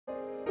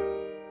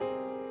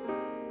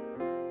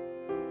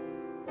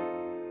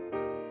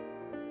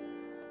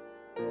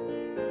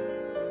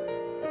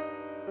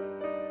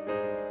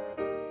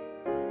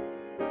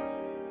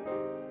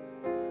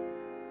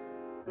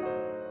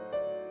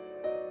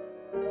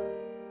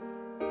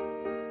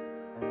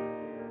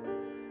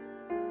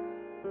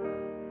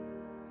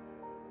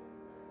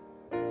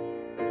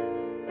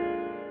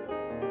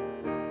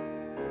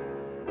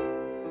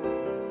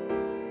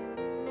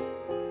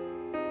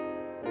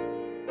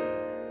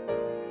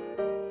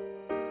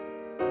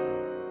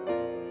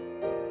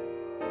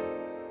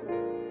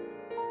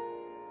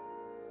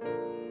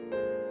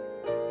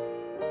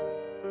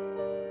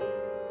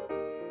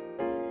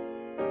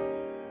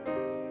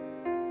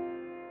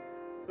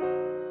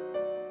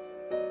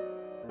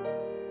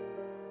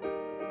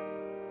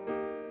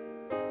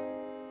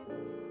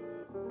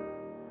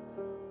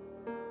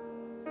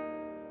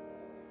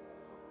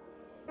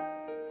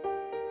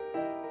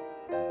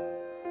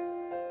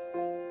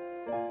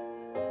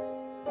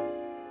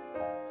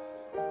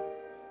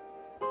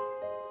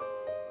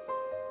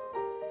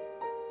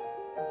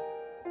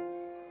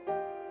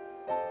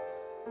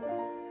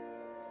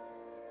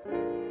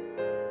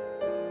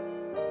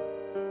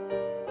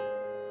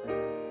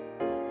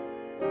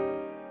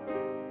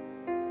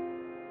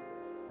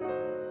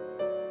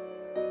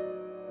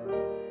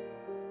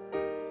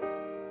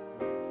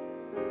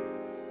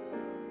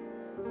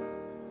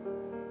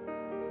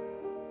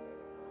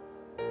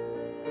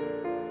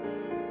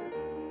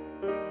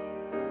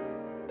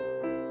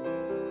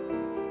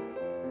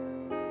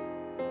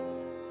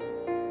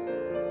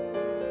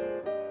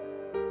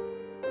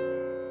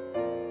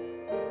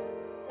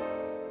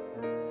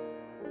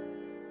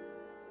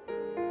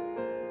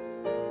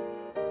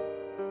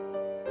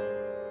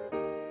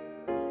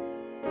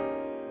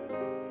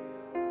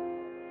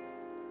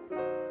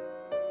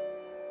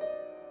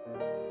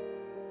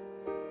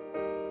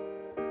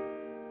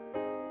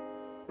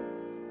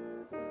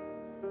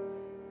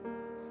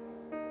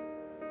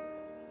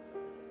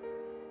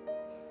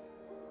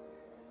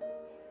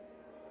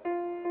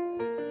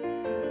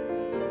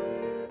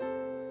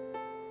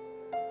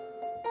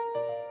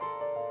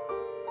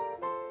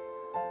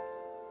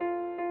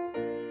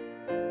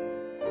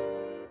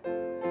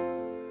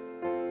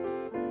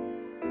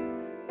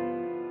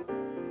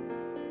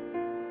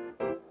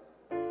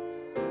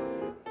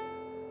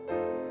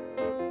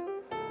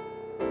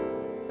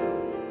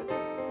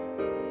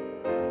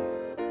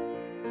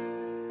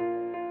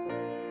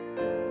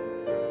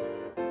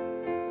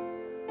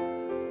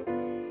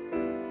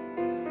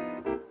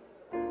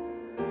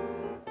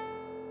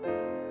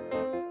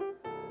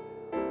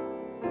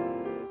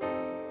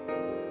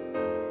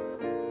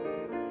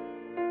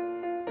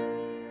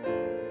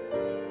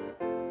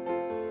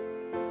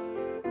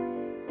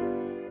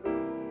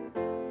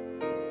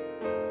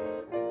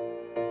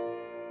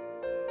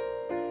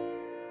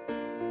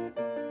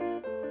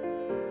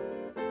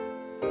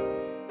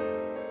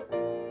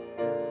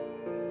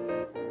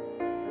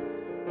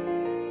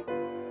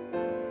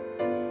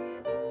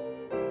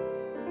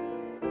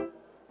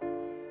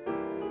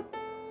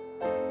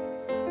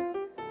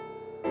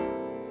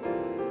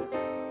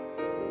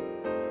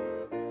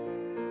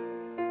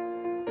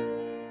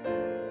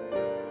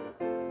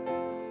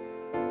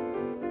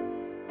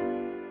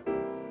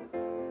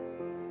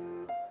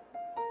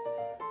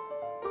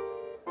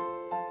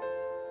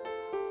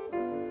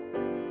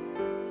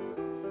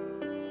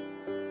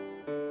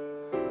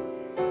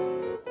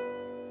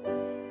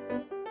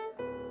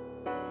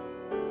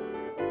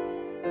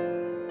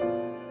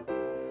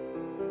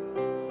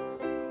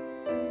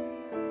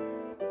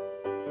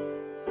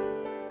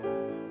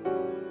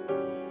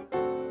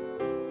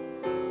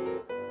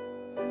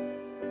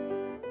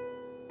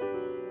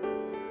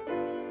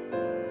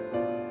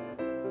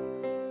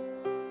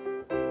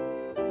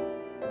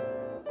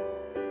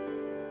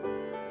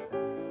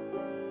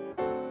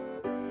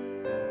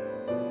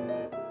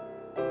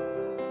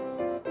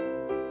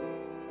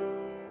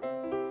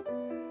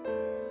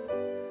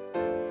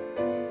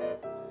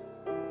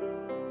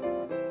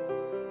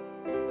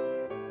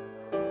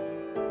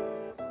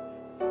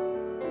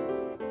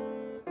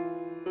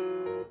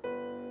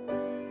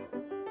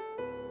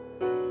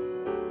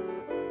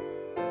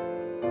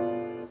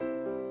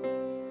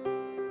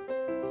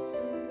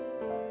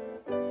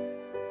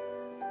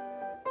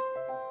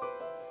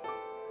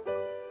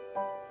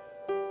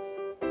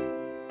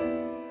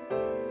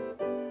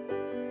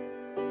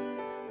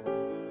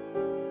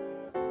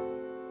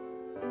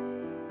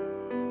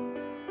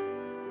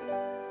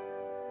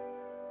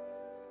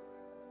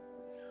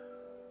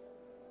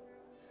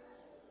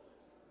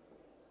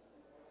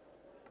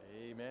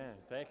Amen.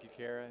 Thank you,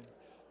 Karen.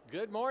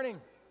 Good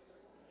morning.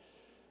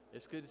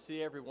 It's good to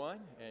see everyone,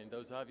 and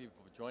those of you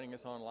joining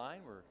us online,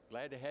 we're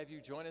glad to have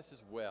you join us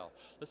as well.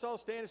 Let's all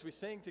stand as we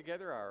sing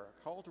together our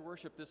call to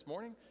worship this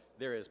morning.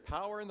 There is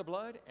power in the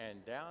blood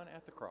and down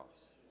at the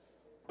cross.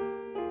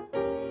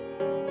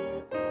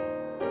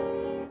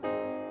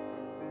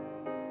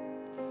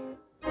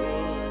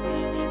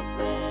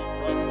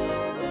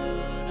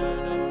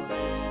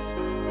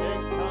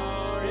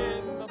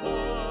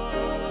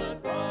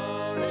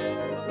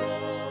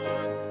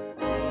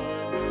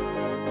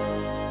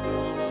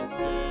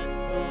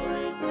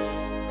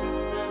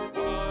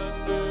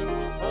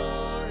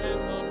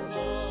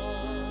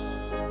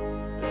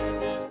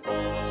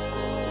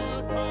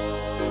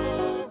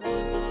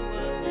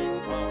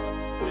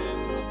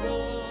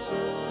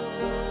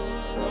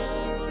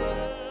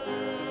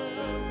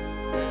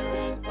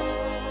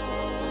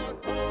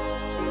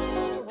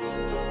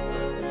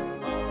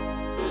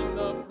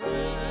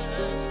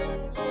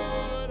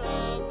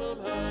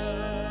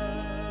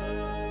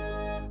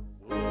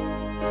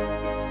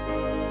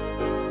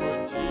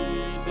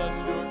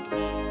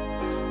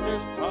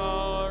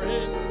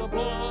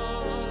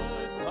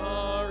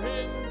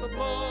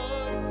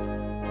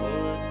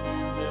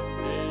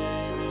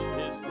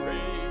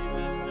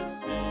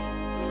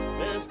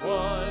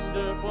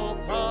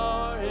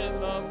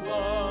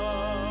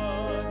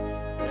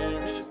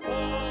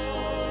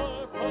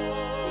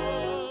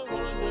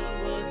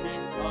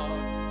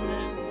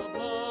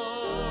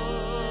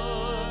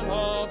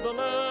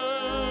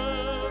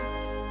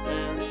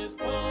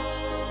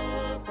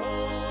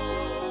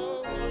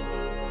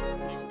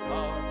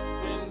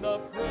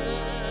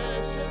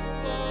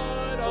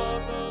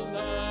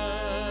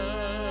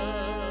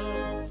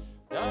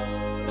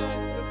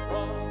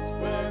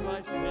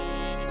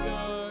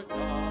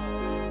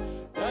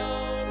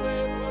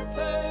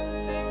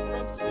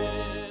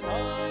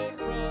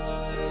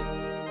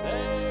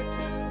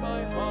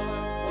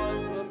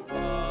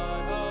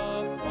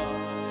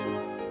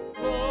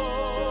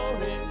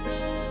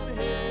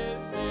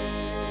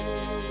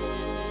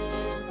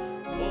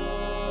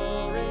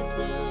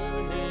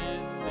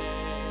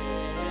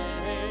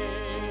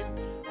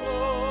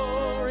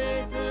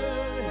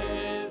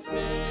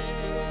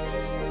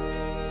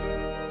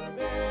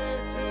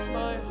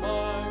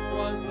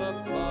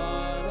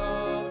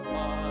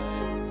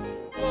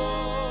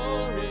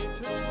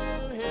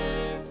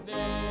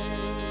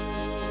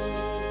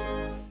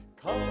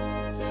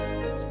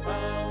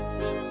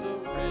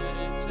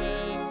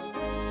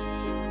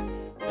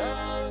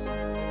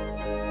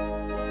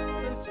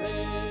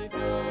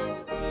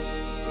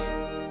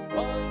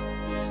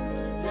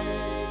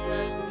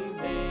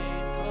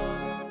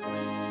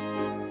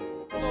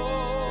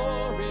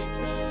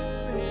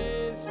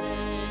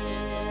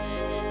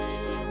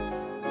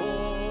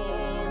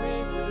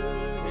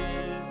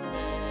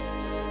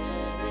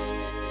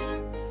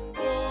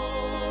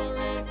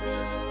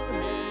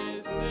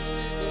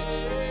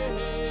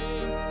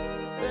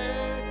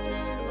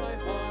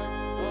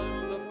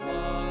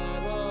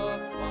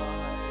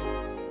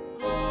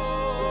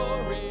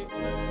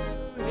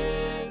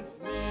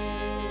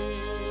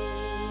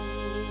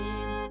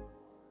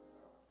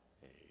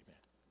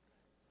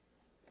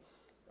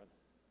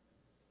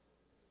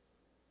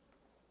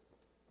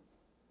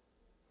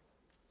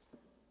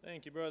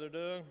 Thank you, Brother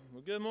Doug.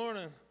 Well, good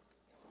morning.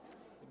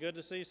 Good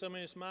to see so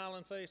many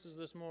smiling faces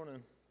this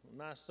morning.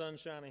 Nice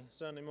sunshiny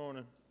Sunday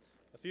morning.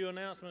 A few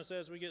announcements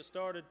as we get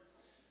started.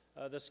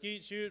 The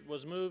skeet shoot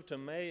was moved to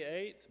May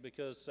 8th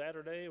because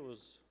Saturday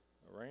was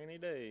a rainy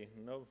day.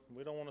 No,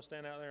 we don't want to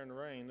stand out there in the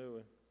rain, do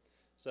we?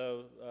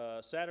 So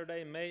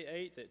Saturday, May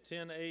 8th at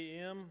 10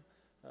 a.m.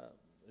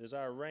 Is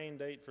our rain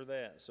date for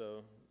that.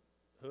 So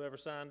whoever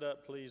signed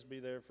up, please be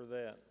there for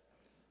that.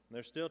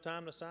 There's still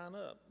time to sign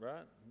up,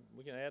 right?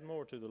 We can add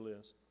more to the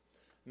list.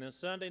 And then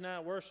Sunday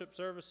night worship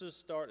services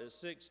start at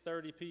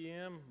 6:30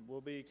 p.m.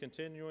 We'll be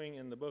continuing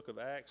in the book of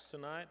Acts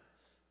tonight,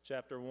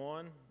 chapter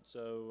 1.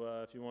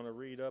 So if you want to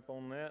read up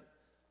on that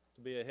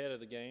to be ahead of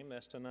the game,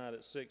 that's tonight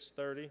at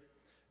 6:30.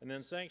 And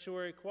then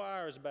Sanctuary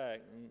Choir is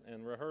back,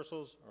 and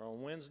rehearsals are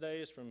on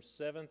Wednesdays from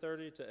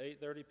 7:30 to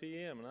 8:30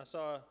 p.m. And I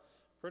saw a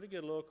pretty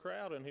good little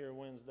crowd in here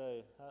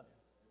Wednesday.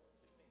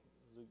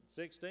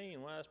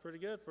 16. Wow, that's pretty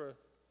good for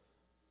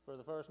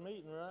the first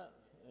meeting, right?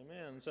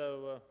 Amen.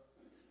 So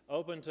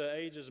open to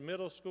ages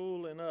middle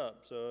school and up.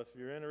 So if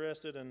you're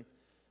interested in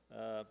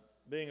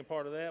being a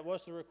part of that,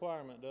 what's the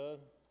requirement, Doug?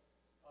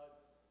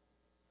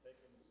 If they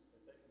can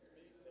speak, they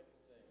can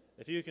sing.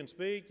 If you can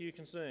speak, you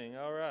can sing.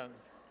 All right.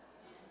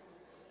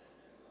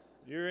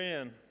 You're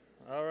in.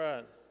 All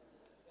right.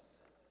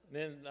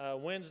 Then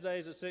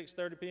Wednesdays at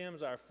 6:30 p.m.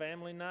 is our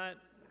family night.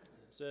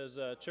 It says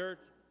church.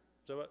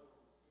 So what?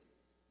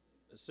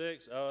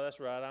 6? Oh, that's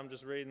right. I'm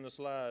just reading the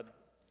slide.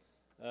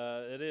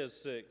 It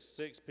is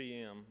 6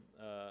 p.m.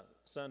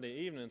 Sunday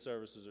evening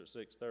services are at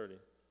 6:30.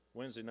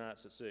 Wednesday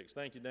nights at 6.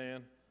 Thank you,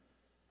 Dan.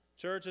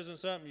 Church isn't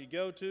something you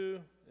go to.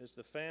 It's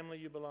the family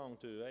you belong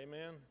to.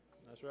 Amen?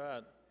 That's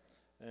right.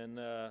 And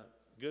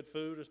good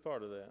food is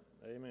part of that.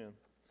 Amen.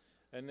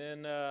 And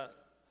then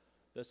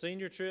The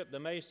senior trip, the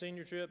May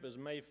senior trip, is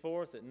May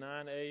 4th at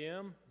 9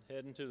 a.m.,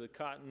 heading to the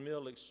Cotton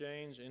Mill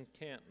Exchange in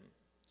Canton.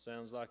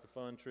 Sounds like a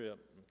fun trip.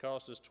 The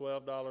cost is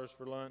 $12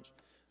 for lunch.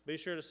 Be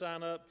sure to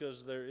sign up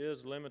because there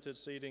is limited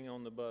seating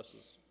on the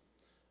buses.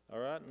 All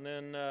right, and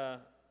then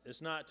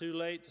it's not too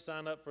late to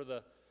sign up for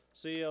the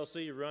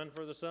CLC Run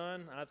for the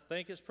Sun. I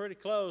think it's pretty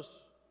close.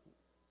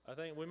 I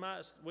think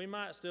we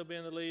might still be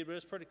in the lead, but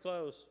it's pretty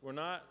close. We're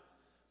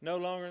no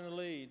longer in the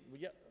lead.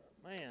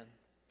 Man,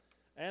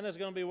 Anna's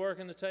going to be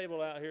working the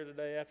table out here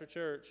today after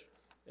church.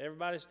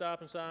 Everybody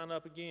stop and sign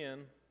up again.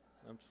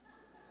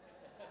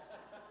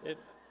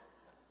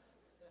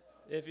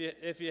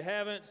 If you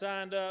haven't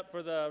signed up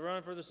for the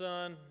Run for the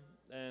Sun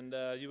and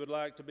you would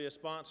like to be a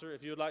sponsor,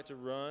 if you would like to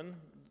run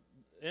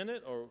in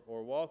it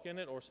or walk in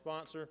it or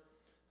sponsor,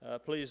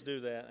 please do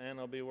that.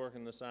 Anna will be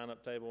working the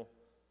sign-up table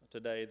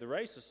today. The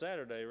race is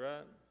Saturday,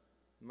 right?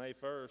 May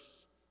 1st,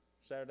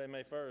 Saturday,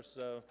 May 1st.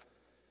 So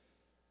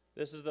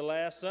this is the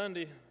last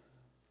Sunday.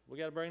 We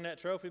got to bring that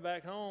trophy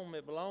back home.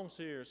 It belongs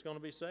here. It's going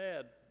to be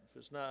sad if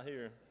it's not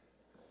here.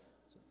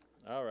 So,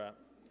 all right.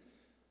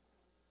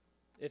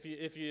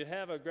 If you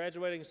have a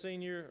graduating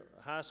senior,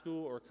 high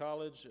school or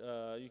college,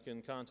 you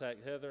can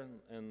contact Heather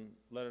and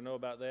let her know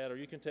about that, or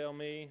you can tell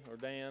me or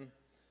Dan.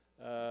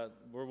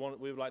 We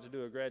would like to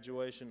do a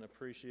graduation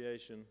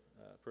appreciation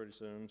pretty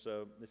soon.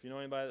 So if you know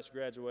anybody that's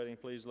graduating,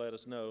 please let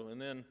us know.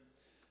 And then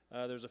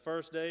there's a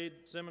first aid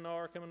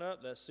seminar coming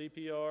up. That's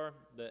CPR,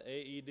 the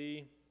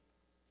AED,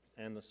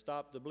 and the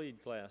Stop the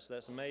Bleed class.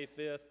 That's May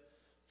 5th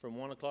from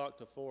 1 o'clock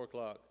to 4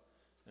 o'clock.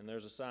 And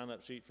there's a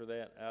sign-up sheet for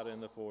that out in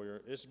the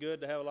foyer. It's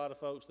good to have a lot of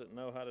folks that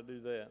know how to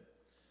do that.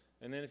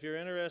 And then if you're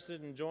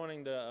interested in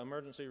joining the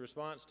emergency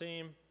response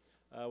team,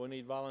 we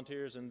need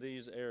volunteers in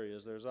these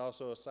areas. There's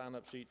also a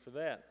sign-up sheet for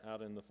that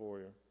out in the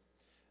foyer.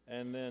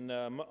 And then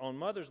on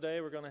Mother's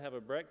Day, we're going to have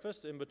a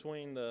breakfast in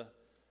between the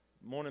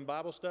morning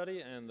Bible study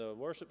and the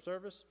worship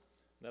service.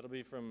 That'll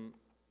be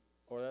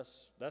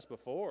that's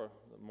before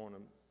the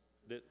morning.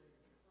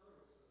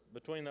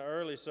 Between the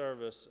early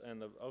service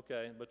and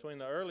between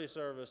the early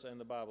service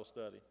and the Bible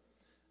study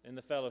in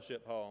the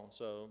fellowship hall.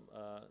 So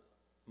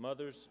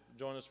mothers,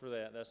 join us for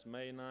that. That's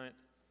May 9th.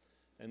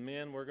 And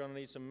men, we're going to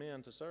need some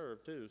men to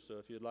serve too. So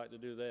if you'd like to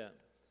do that,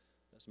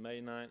 that's May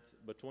 9th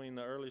between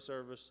the early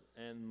service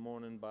and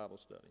morning Bible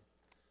study.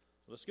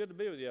 Well, it's good to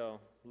be with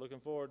y'all. Looking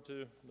forward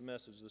to the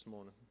message this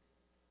morning.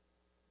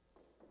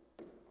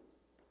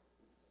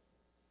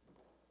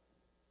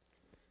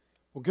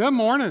 Well, good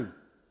morning.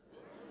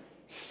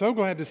 So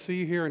glad to see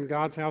you here in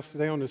God's house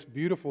today on this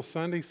beautiful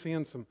Sunday,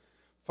 seeing some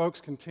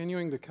folks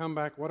continuing to come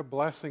back. What a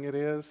blessing it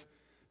is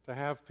to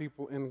have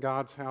people in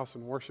God's house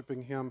and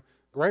worshiping Him.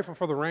 Grateful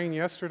for the rain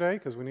yesterday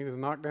because we needed to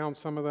knock down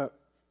some of that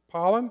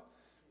pollen,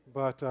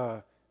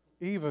 but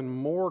even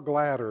more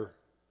gladder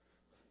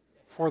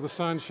for the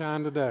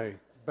sunshine today.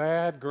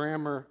 Bad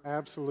grammar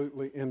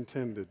absolutely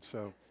intended.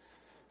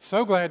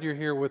 So glad you're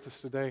here with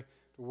us today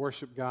to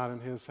worship God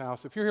in His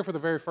house. If you're here for the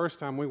very first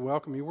time, we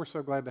welcome you. We're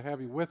so glad to have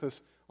you with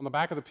us. On the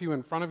back of the pew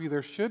in front of you,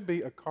 there should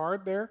be a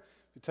card there.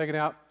 You take it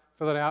out,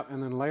 fill it out,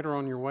 and then later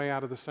on your way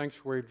out of the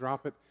sanctuary,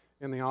 drop it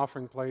in the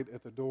offering plate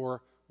at the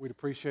door. We'd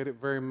appreciate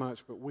it very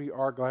much, but we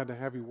are glad to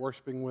have you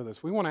worshiping with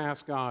us. We want to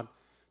ask God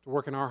to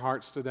work in our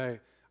hearts today.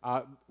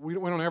 We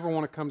don't ever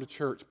want to come to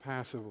church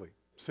passively,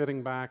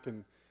 sitting back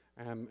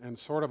and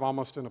sort of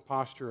almost in a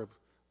posture of,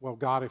 well,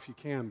 God, if you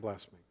can,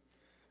 bless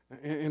me.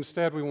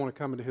 Instead, we want to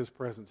come into His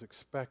presence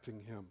expecting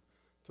Him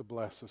to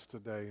bless us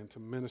today and to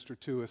minister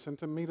to us and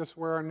to meet us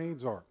where our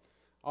needs are.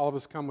 All of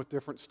us come with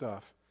different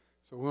stuff.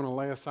 So we want to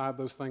lay aside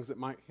those things that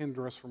might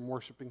hinder us from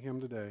worshiping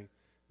Him today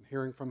and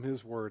hearing from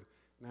His Word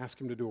and ask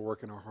Him to do a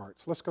work in our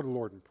hearts. Let's go to the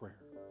Lord in prayer.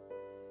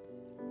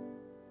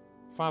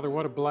 Father,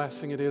 what a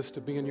blessing it is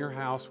to be in your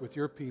house with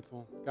your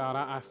people. God,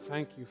 I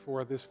thank you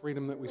for this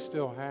freedom that we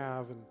still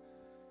have. And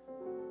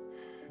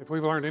if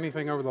we've learned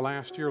anything over the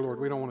last year, Lord,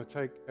 we don't want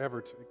to ever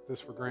take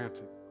this for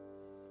granted.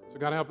 So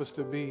God, help us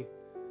to be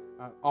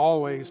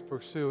always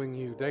pursuing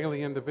you,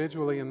 daily,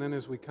 individually, and then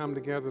as we come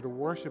together to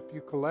worship you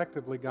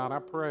collectively, God, I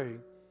pray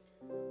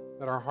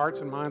that our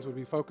hearts and minds would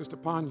be focused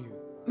upon you.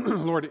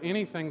 Lord,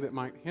 anything that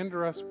might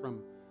hinder us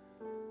from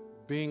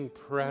being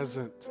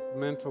present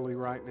mentally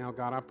right now,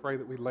 God, I pray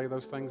that we lay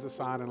those things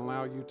aside and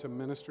allow you to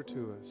minister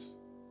to us.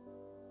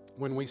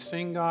 When we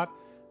sing, God,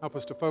 help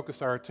us to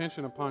focus our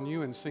attention upon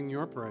you and sing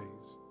your praise.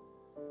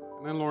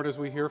 And then, Lord, as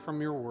we hear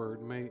from your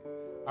word, may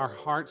our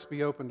hearts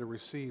be open to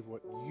receive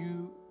what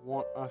you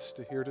want us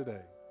to hear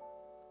today.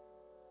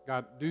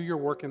 God, do your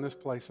work in this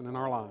place and in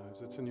our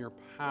lives. It's in your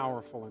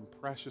powerful and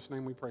precious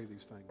name we pray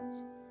these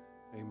things.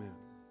 Amen.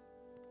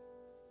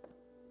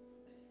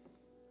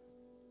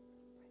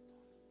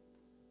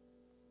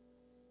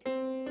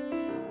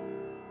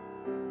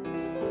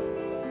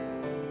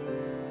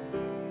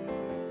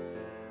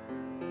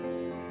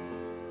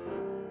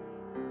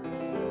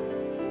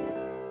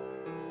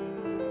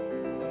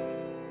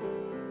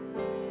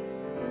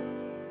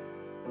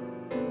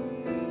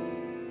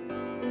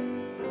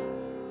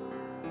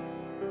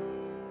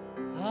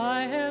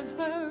 I have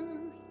heard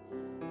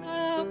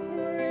how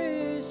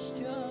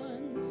Christians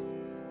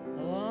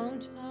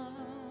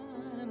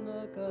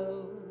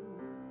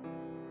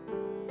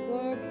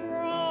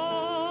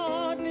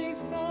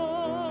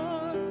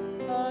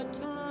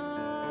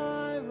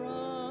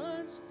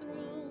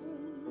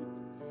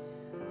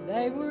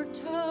They were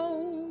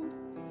told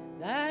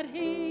that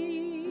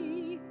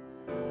he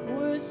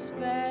would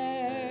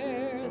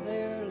spare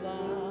their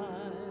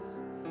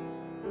lives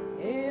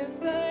if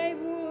they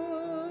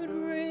would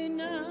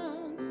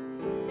renounce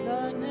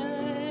the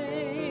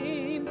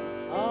name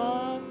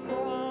of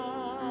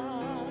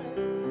Christ.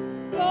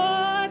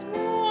 But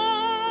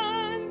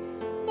one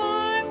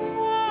by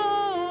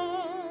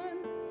one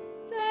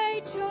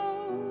they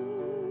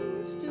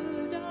chose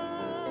to die.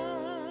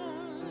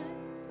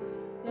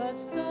 The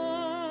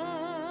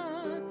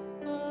Son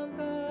of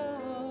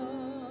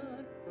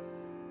God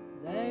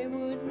they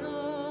would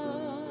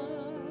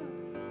not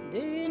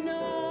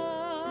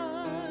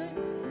deny,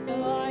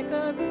 like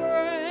a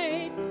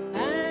great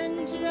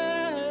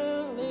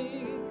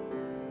angelic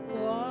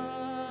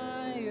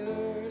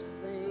choir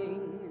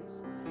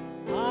sings.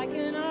 I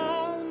can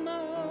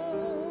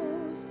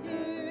almost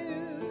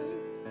hear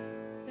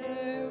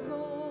their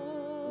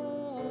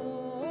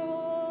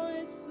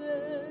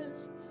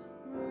voices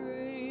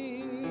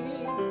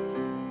ring.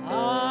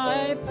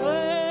 I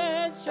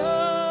pledge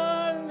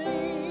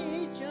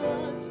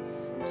allegiance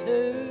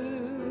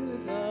to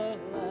the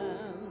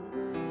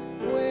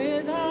Lamb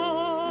with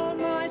all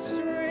my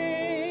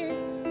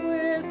strength,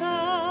 with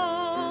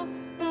all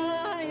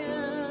I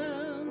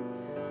am.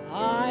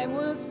 I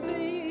will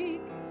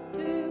seek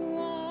to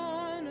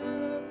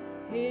honor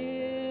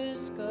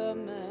His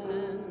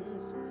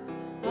commands.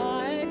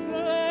 I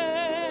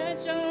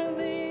pledge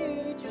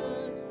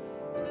allegiance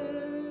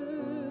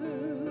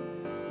to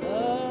the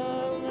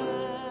Lamb.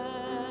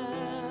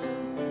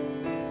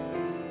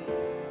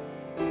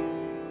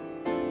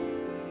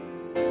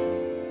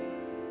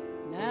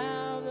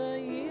 Now the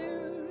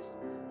years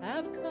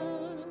have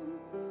come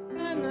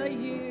and the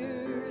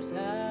years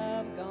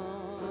have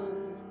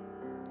gone,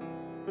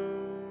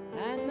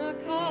 and the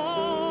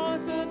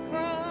cause of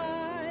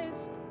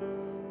Christ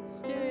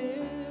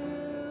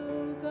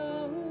still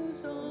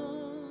goes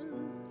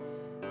on.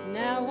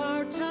 Now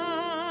our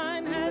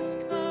time has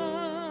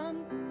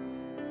come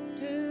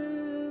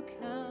to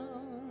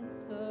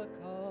count the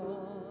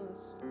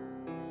cost,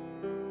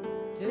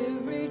 to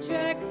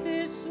reject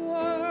this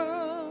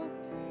world,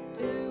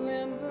 to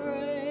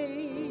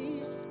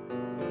embrace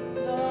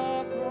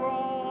the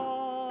cross.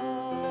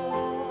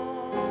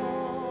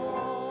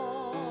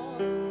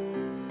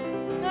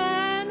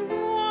 And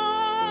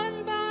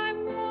one by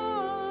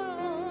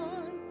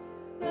one,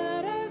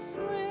 let us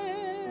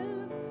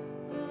live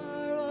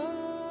our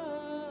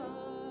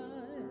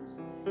lives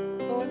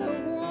for the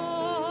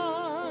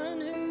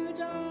one who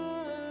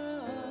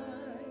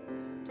died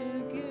to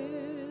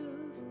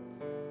give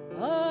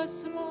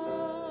us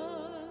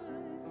life,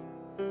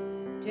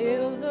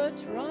 till the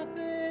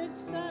trumpet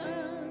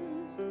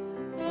sounds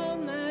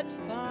on that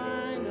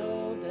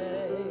final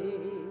day.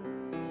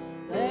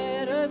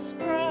 Let us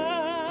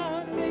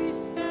proudly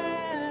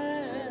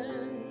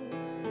stand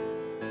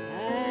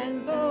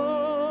and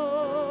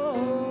boldly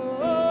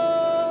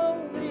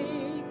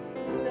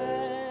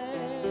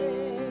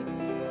say,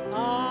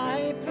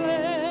 I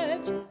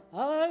pledge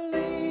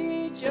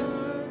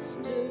allegiance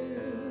to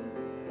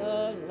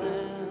the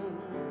Lamb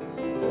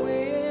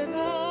with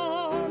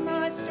all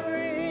my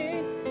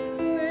strength,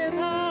 with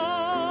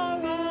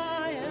all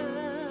I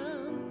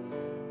am.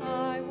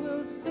 I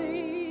will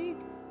seek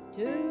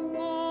to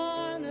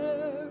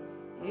honor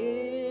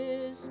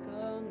His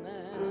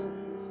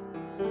commands.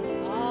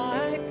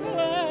 I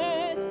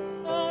pledge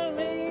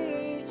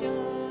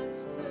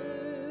allegiance to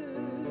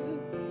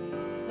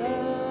the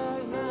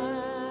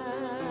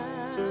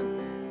Lamb,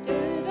 to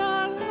the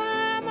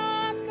Lamb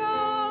of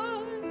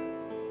God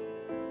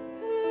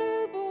who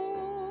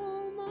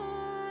bore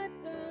my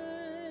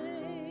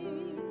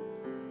pain,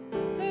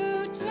 who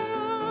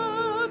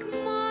took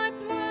my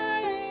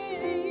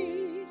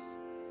place,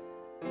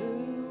 who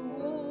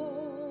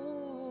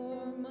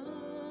wore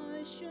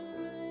my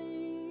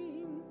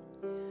shame.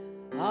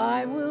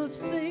 I will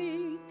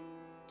seek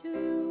to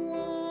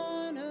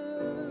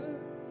honor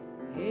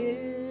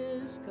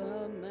His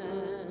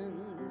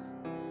commands.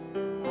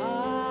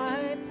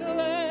 I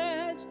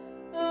pledge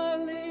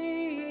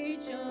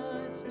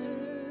allegiance to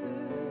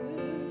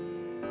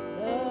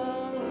the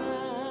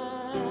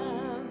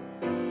Lamb.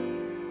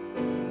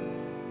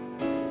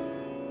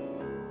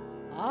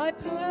 I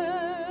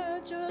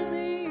pledge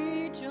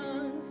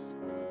allegiance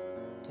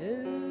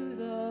to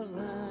the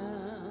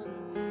Lamb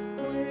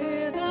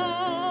with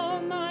all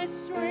my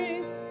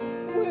strength,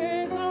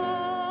 with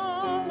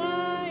all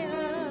I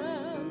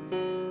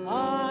am.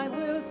 I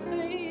will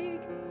seek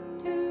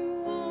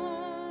to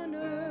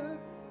honor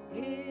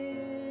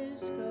His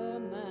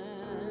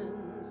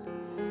commands.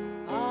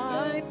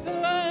 I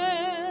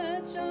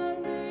pledge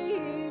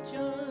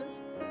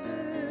allegiance to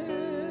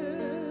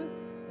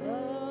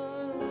the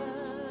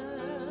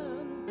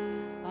Lamb.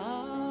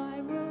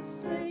 I will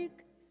seek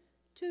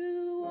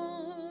to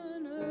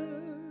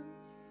honor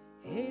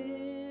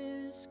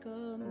His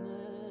commands.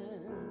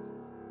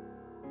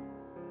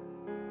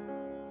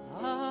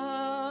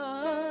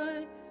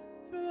 I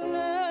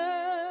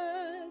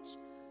pledge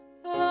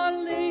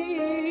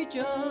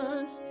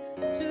allegiance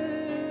to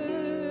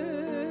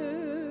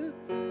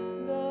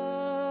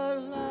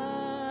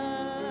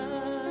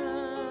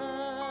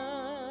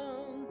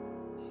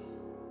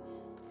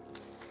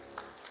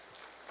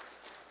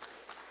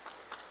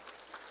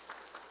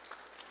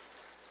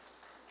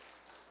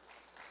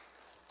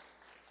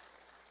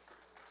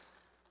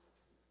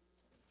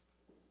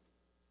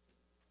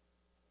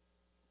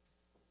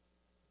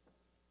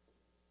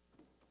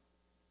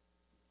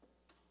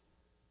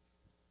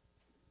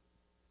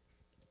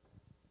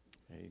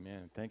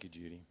Amen. Thank you,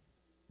 Judy.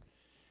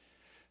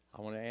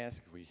 I want to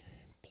ask if we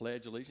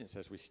pledge allegiance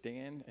as we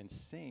stand and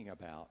sing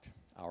about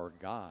our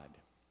God.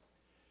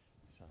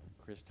 So,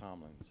 Chris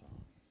Tomlin's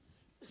song.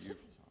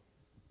 Beautiful song.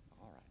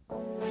 All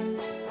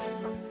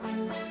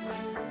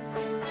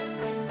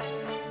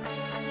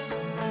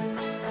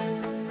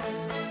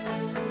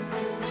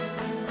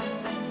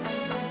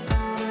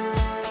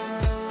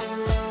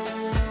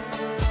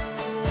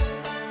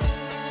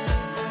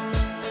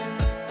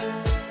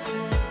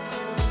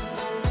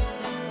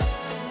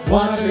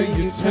Water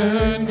you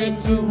turned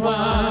into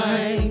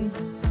wine.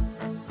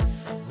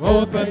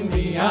 Open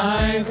the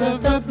eyes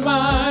of the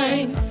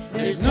blind.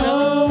 There's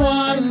no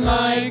one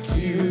like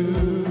you.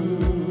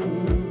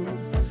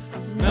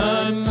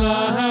 None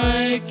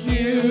like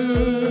you.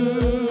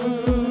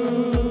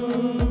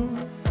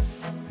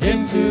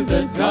 Into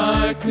the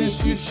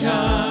darkness you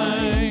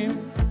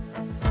shine.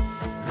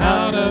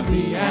 Out of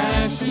the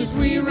ashes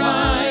we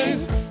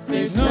rise.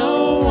 There's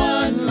no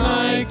one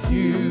like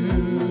you.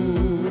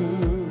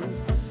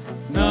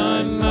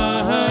 None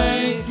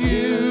like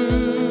you.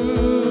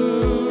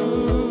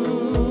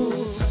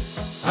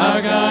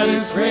 Our God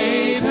is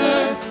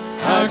greater,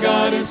 our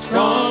God is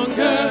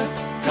stronger.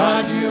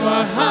 God, you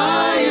are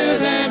higher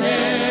than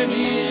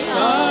any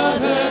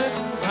other.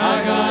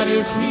 Our God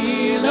is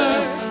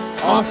healer,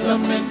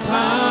 awesome in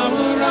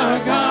power. Our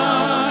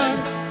God,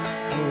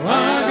 oh,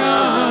 our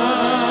God.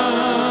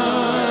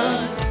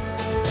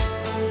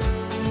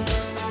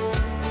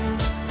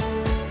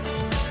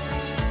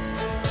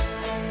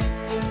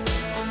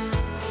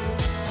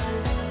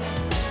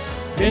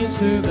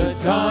 Into the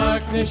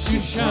darkness you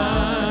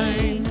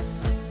shine.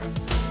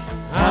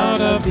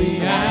 Out of the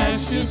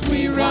ashes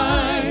we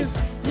rise.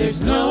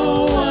 There's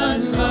no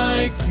one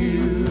like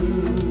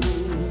you.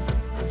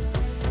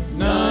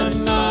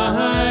 None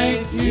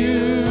like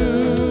you.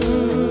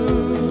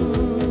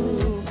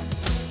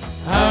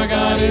 Our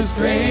God is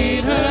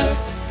greater.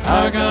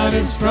 Our God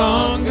is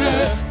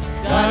stronger.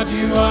 God,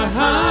 you are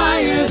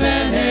higher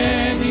than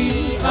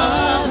any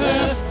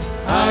other.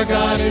 Our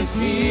God is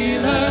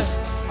healer,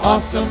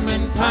 awesome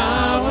in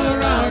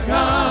power. Our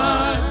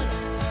God,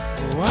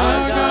 oh,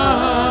 our God.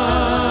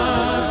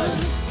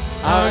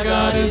 Our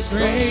God is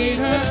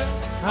greater,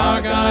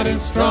 our God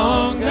is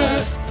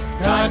stronger.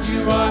 God,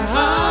 you are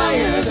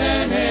higher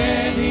than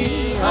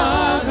any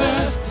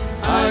other.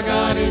 Our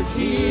God is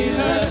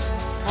healer,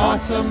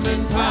 awesome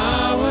in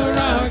power.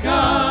 Our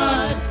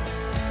God,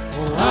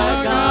 oh,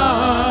 our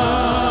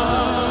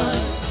God.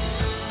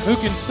 Who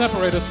can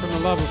separate us from the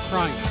love of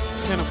Christ?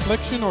 Can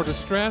affliction or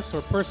distress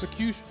or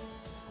persecution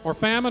or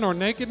famine or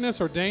nakedness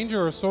or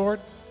danger or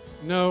sword?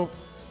 No.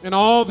 In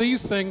all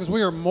these things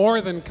we are more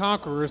than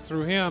conquerors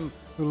through him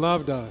who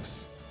loved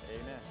us.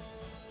 Amen.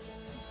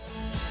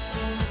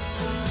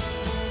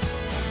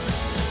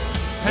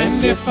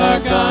 And if our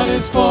God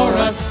is for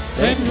us,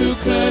 then who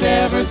could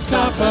ever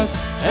stop us?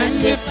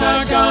 And if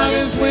our God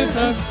is with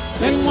us,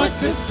 then what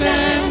could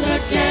stand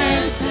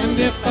against? And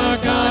if our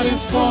God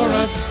is for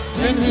us,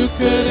 then who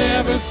could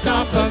ever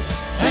stop us?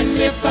 And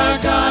if our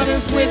God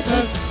is with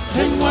us,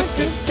 then what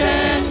could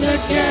stand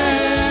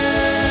against?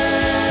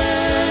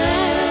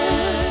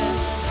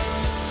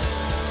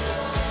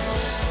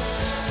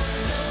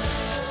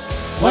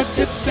 What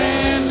could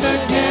stand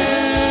against?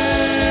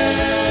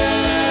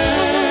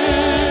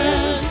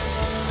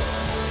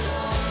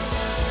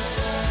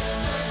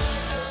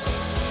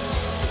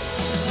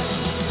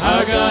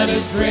 Our God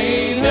is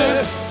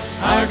greater,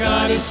 our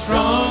God is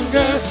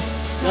stronger.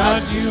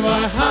 God, you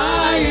are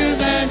higher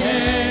than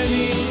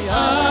any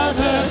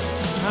other.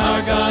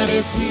 Our God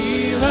is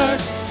healer,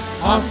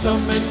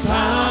 awesome in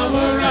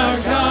power. Our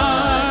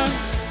God,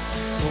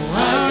 oh,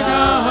 our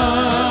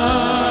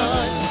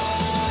God.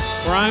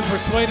 For I am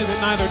persuaded that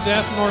neither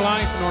death nor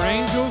life, nor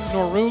angels,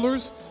 nor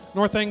rulers,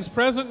 nor things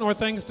present, nor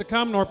things to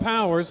come, nor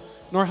powers,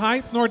 nor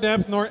height, nor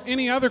depth, nor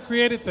any other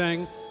created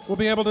thing will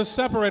be able to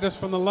separate us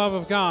from the love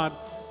of God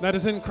that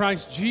is in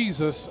Christ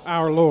Jesus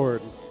our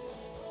Lord.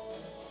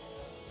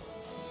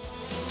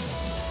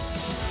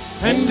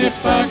 And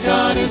if our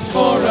God is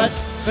for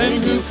us,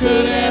 then who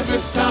could ever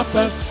stop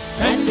us?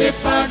 And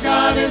if our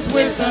God is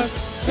with us,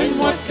 then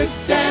what could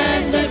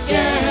stand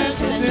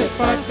against? And if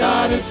our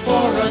God is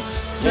for us,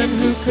 then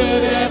who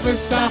could ever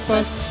stop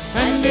us?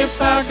 And if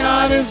our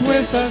God is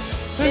with us,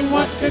 then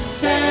what could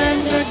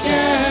stand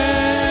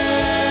against?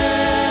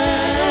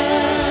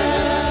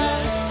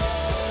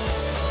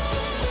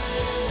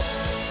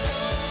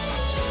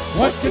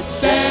 What could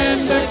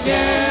stand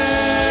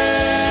against?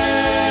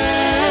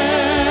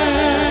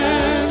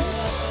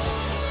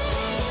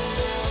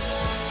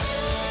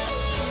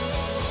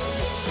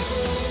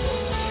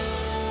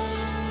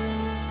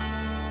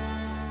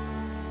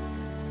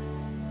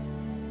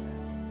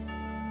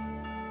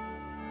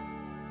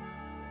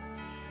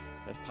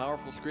 That's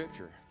powerful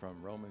scripture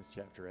from Romans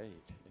chapter 8. And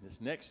this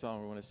next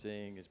song we want to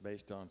sing is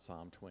based on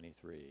Psalm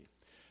 23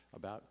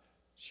 about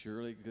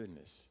surely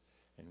goodness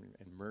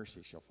and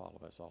mercy shall follow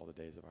us all the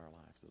days of our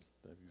lives,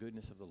 the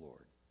goodness of the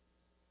Lord.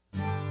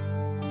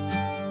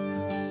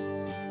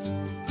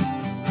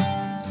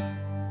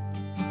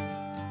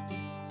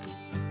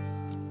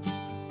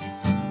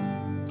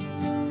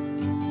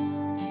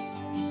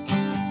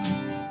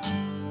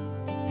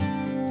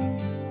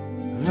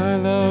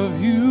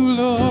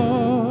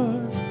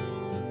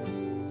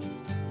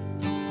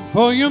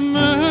 For your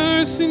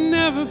mercy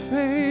never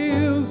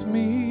fails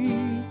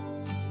me.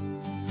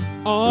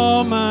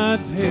 All my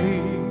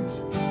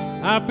days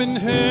I've been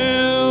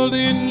held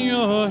in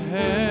your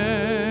hands.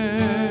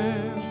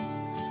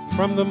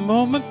 From the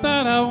moment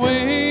that I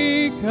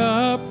wake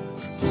up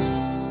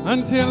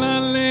until I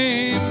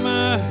lay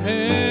my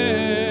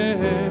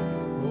head,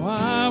 oh,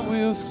 I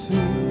will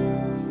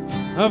sing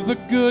of the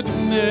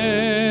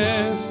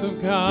goodness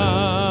of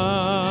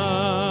God.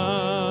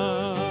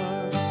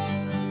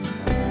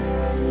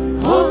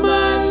 All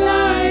my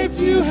life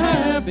you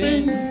have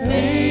been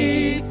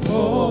faithful.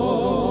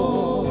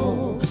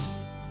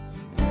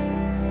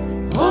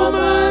 All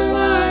my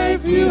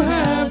life you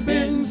have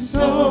been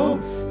so,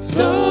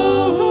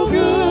 so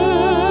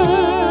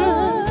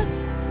good.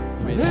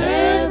 With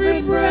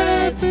every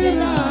breath that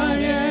I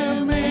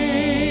am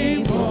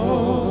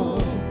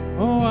able,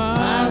 oh,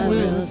 I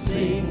will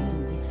sing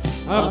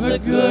of the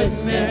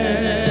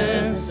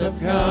goodness of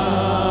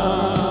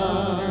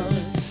God.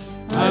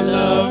 I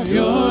love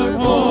your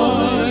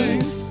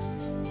voice.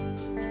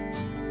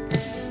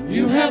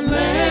 You have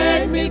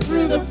led me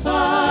through the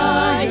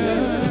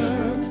fire.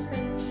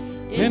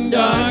 In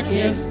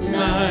darkest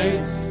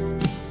nights,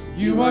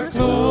 you are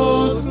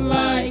close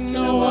like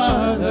no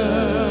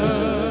other.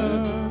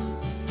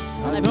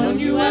 I've known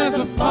you as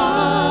a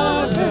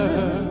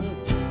father.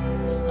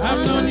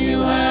 I've known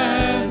you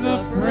as a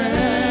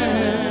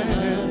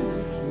friend.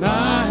 And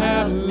I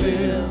have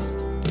lived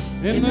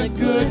in the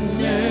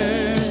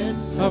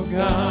goodness of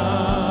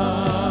God.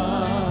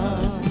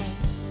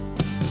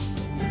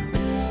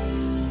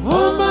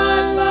 All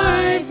my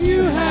life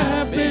you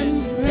have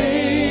been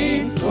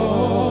faithful.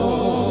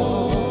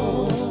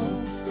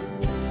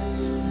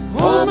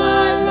 All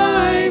my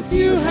life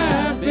you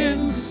have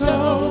been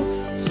so,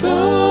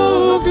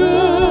 so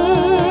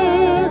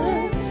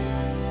good.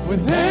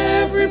 With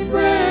every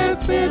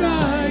breath that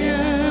I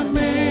am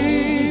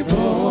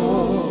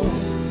able,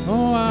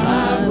 oh,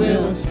 I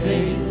will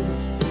sing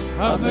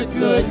of the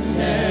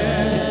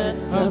goodness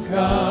of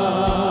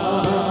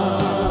God.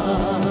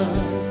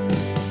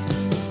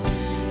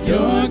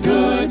 Your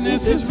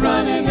goodness is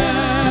running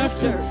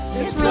after,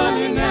 it's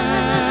running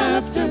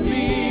after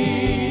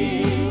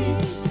me.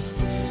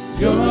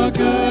 Your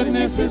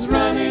goodness is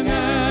running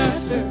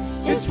after,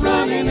 it's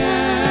running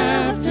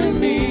after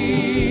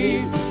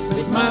me.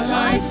 With my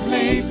life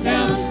laid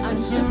down, I'm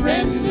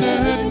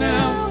surrendered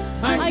now.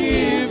 I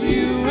give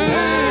you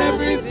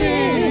everything.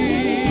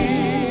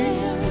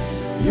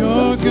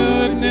 Your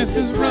goodness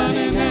is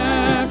running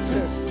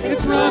after,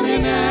 it's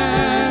running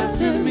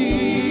after me.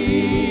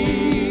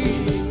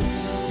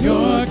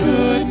 Your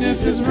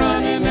goodness is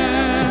running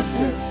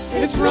after,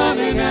 it's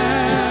running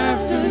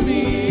after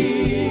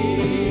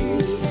me.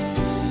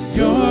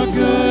 Your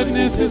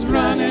goodness is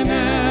running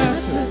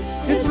after,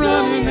 it's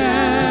running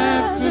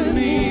after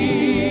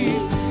me.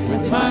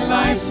 With my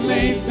life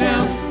laid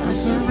down, I'm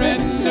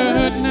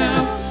surrendered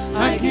now.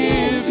 I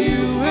give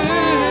you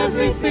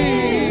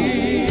everything.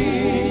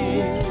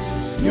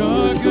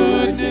 Your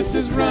goodness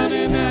is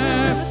running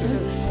after,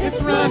 it's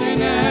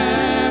running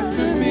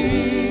after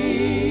me.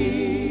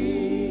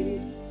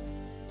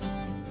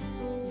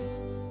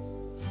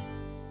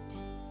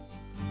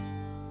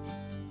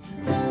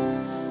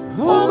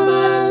 All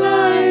my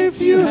life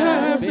you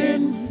have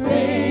been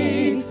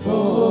faithful.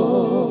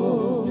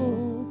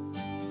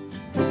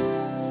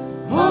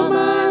 All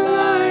my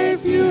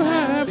life you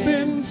have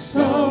been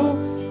so,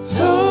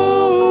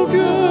 so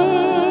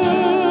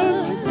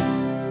good.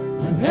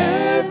 With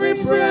every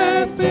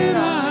breath that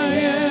I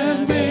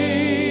am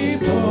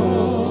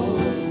able,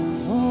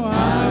 oh,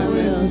 I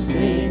will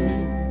sing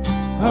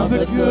of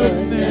the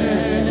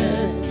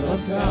goodness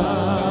of God.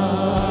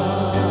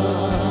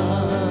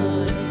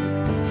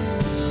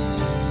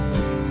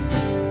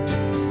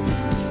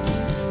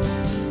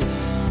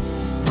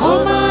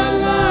 All my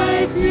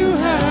life you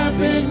have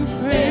been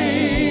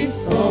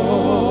faithful.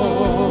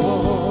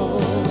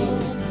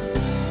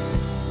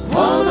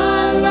 All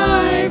my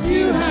life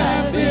you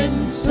have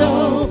been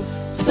so,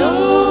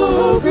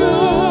 so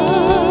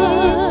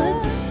good.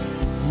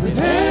 With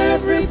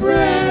every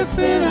breath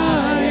that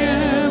I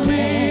am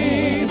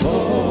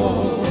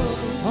able,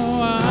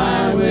 oh,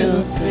 I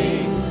will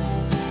sing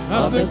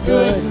of the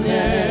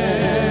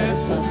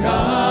goodness of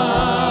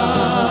God.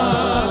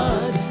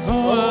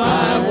 Oh,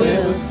 I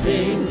will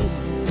sing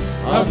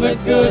of the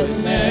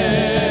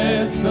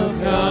goodness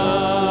of God.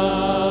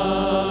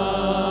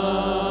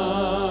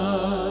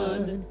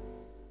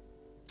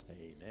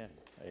 Amen.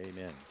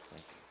 Amen.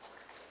 Thank you.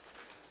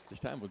 This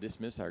time we'll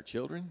dismiss our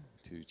children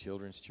to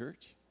Children's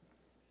Church.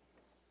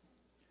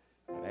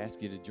 I'd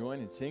ask you to join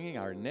in singing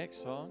our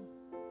next song,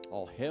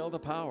 All Hail the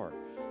Power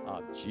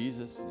of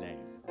Jesus' Name,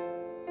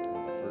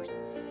 on the first,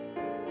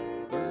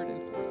 third,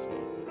 and fourth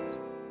stanzas.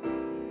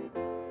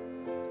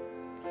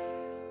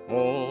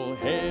 Oh,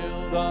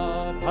 hail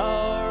the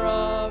power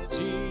of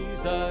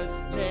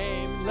Jesus'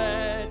 name,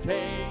 let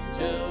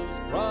angels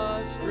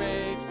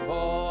prostrate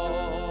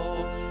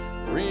fall.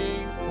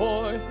 Bring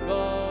forth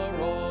the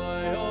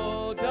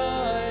royal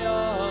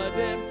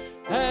diadem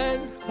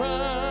and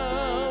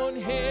crown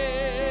him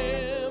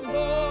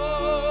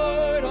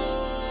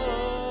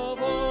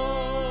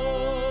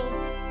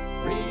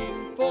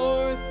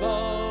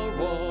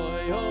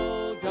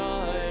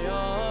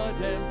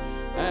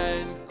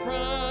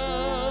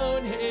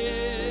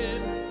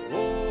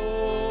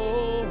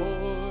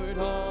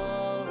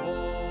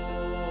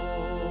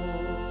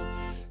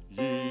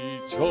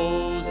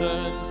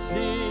chosen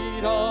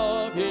seed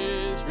of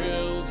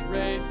Israel's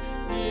race,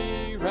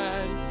 he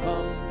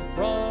ransomed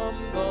from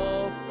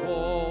the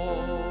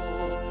fall.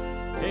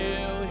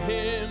 Hail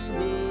him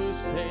who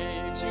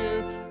saves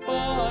you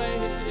by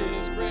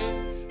his grace,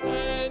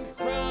 and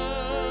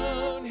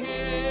crown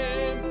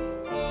him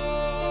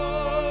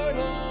Lord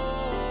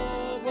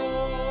of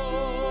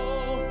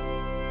all.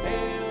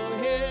 Hail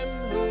him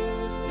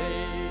who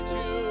saves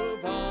you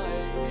by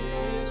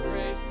his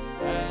grace,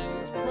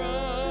 and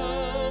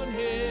crown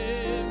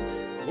him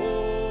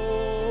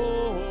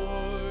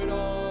Lord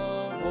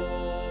of all.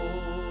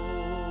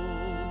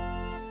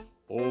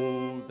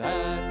 Oh,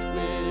 that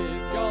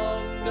with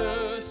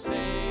yonder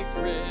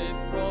sacred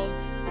throne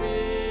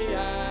we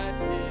at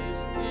his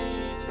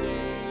feet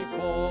may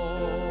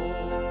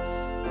fall.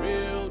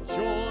 We'll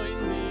join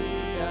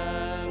the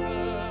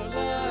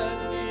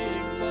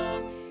everlasting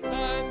song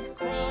and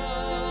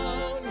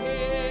crown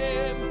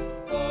him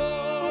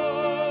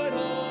Lord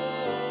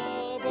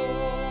of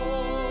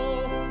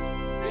all.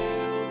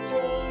 We'll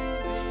join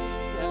the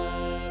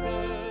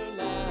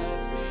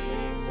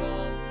everlasting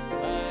song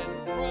and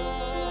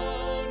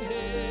crown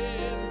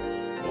him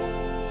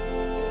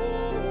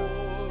Lord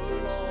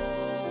of all.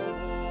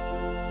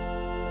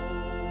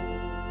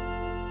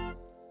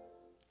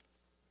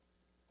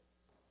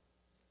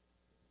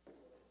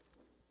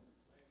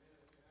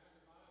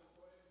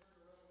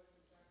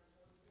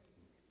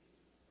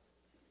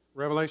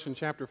 Revelation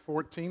chapter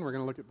 14, we're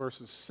going to look at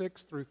verses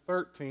 6 through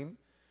 13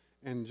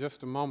 in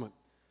just a moment.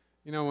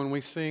 You know, when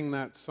we sing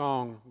that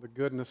song, The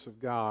Goodness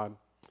of God,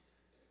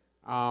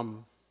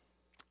 I'm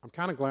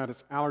kind of glad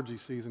it's allergy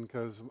season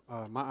because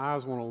my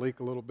eyes want to leak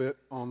a little bit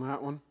on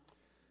that one.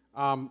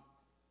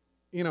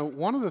 You know,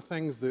 one of the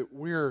things that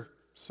we're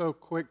so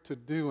quick to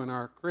do in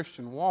our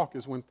Christian walk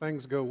is when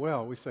things go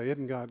well, we say,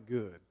 "Isn't God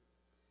good?"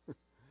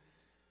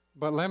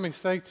 But let me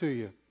say to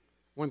you,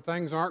 when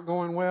things aren't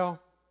going well,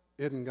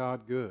 isn't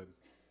God good?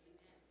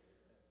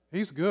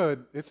 He's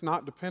good. It's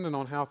not dependent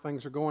on how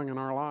things are going in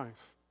our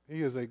life.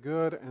 He is a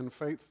good and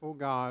faithful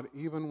God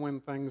even when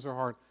things are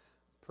hard.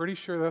 Pretty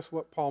sure that's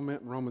what Paul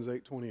meant in Romans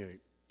 8:28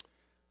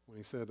 when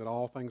he said that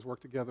all things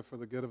work together for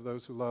the good of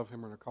those who love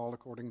him and are called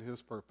according to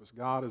his purpose.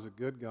 God is a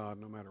good God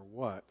no matter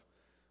what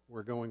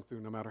we're going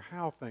through, no matter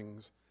how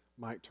things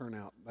might turn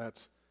out.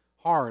 That's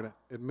hard,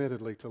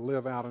 admittedly, to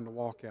live out and to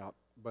walk out,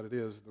 but it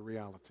is the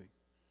reality.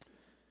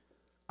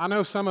 I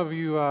know some of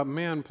you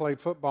men played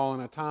football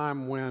in a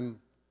time when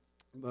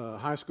the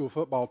high school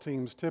football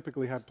teams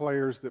typically had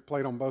players that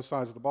played on both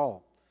sides of the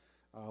ball.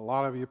 A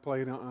lot of you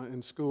played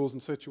in schools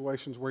and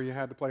situations where you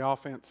had to play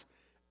offense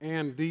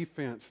and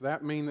defense.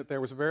 That meant that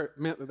there was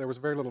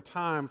very little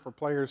time for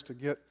players to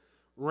get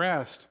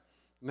rest.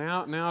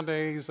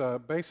 Nowadays,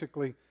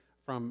 basically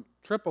from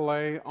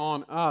AAA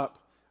on up,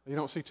 you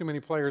don't see too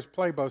many players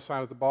play both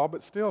sides of the ball,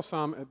 but still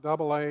some at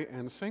AA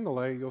and single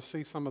A, you'll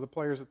see some of the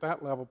players at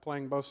that level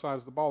playing both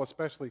sides of the ball,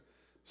 especially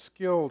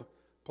skilled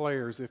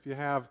players. If you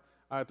have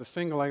at the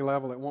single A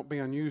level, it won't be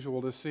unusual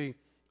to see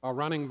a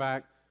running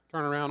back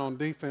turn around on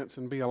defense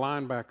and be a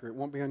linebacker. It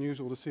won't be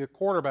unusual to see a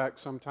quarterback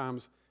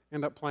sometimes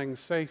end up playing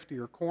safety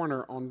or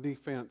corner on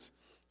defense.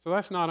 So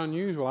that's not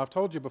unusual. I've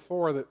told you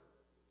before that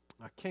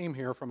I came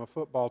here from a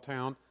football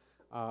town,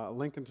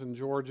 Lincolnton,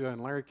 Georgia,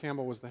 and Larry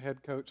Campbell was the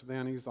head coach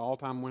then. He's the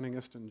all-time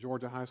winningest in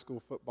Georgia high school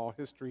football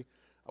history.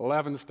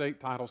 11 state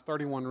titles,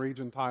 31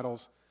 region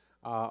titles,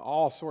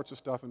 all sorts of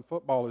stuff, and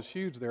football is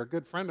huge there. A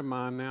good friend of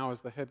mine now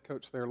is the head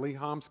coach there, Lee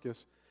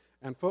Homskis,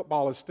 and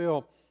football is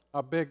still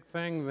a big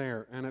thing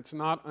there, and it's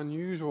not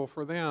unusual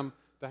for them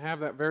to have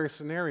that very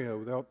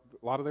scenario. A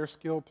lot of their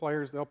skilled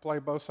players, they'll play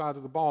both sides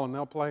of the ball, and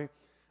they'll play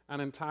an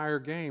entire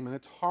game, and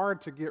it's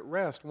hard to get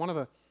rest. One of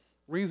the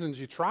reasons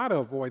you try to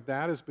avoid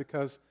that is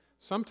because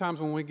sometimes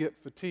when we get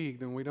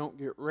fatigued and we don't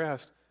get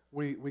rest,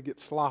 we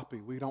get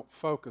sloppy. We don't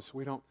focus.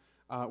 We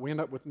end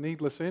up with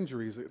needless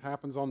injuries. It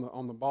happens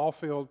on the ball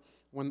field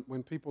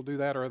when people do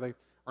that, or they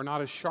are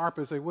not as sharp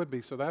as they would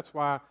be. So that's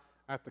why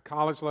at the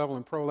college level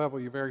and pro level,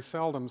 you very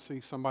seldom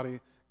see somebody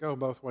go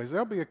both ways.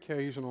 There'll be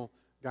occasional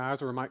guys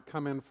who might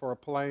come in for a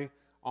play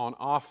on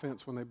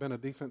offense when they've been a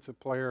defensive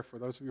player. For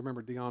those of you who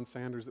remember Deion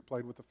Sanders that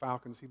played with the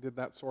Falcons, he did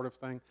that sort of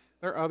thing.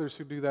 There are others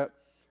who do that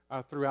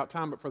throughout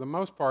time, but for the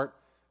most part,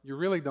 you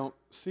really don't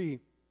see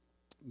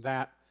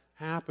that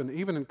happen.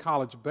 Even in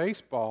college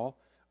baseball,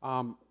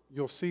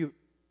 you'll see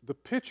the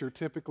pitcher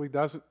typically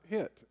doesn't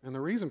hit. And the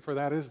reason for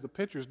that is the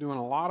pitcher's doing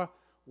a lot of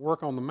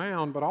work on the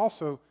mound, but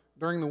also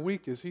during the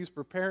week as he's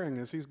preparing,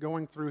 as he's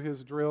going through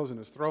his drills and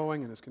his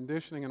throwing and his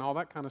conditioning and all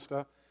that kind of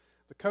stuff,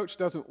 the coach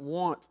doesn't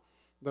want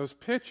those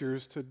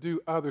pitchers to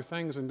do other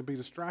things and to be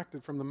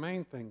distracted from the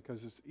main thing,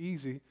 because it's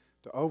easy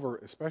to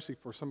especially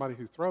for somebody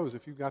who throws,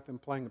 if you've got them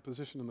playing a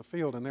position in the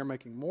field and they're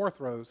making more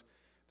throws,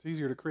 it's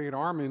easier to create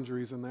arm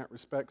injuries in that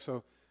respect.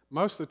 So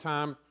most of the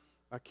time,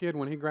 a kid,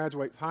 when he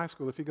graduates high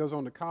school, if he goes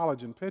on to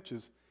college and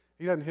pitches,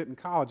 he doesn't hit in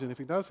college. And if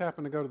he does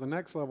happen to go to the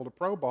next level to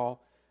pro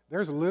ball,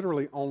 there's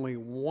literally only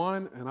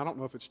one, and I don't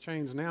know if it's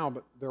changed now,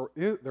 but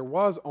there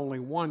was only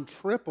one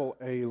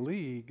AAA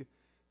league,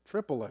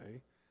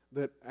 AAA,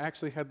 that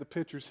actually had the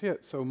pitchers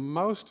hit. So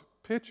most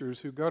pitchers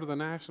who go to the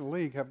National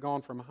League have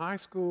gone from high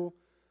school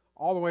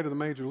all the way to the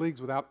major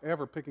leagues without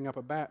ever picking up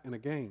a bat in a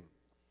game.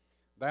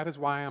 That is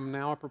why I'm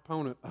now a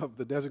proponent of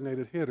the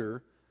designated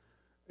hitter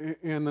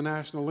in the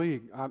National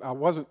League. I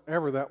wasn't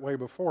ever that way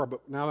before,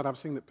 but now that I've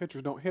seen that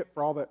pitchers don't hit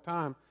for all that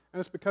time, and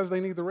it's because they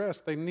need the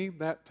rest. They need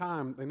that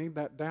time. They need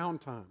that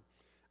downtime.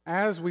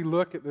 As we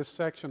look at this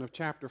section of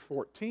chapter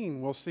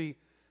 14, we'll see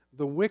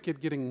the wicked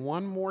getting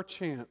one more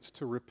chance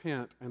to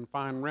repent and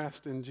find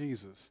rest in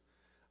Jesus.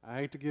 I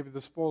hate to give you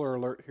the spoiler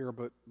alert here,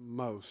 but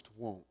most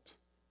won't.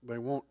 They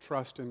won't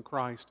trust in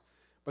Christ.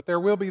 But there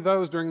will be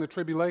those during the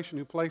tribulation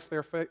who place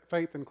their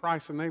faith in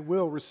Christ, and they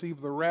will receive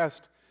the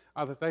rest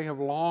that they have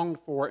longed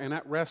for, and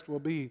that rest will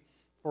be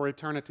for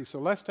eternity. So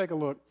let's take a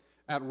look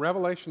at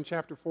Revelation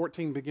chapter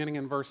 14, beginning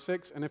in verse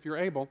 6. And if you're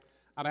able,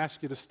 I'd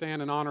ask you to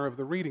stand in honor of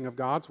the reading of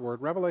God's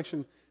Word.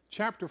 Revelation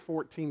chapter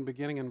 14,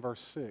 beginning in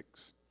verse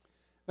 6.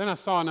 Then I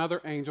saw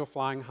another angel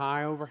flying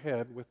high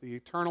overhead with the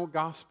eternal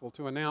gospel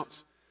to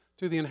announce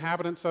to the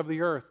inhabitants of the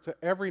earth, to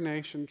every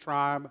nation,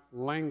 tribe,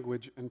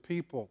 language, and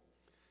people.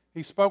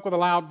 He spoke with a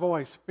loud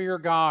voice, "Fear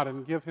God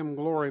and give Him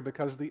glory,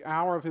 because the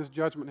hour of His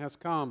judgment has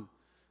come.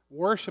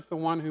 Worship the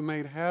one who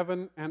made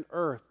heaven and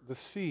earth, the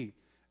sea,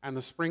 and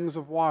the springs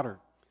of water."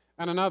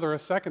 And another, a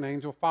second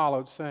angel,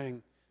 followed,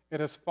 saying, "It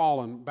has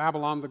fallen.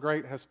 Babylon the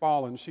Great has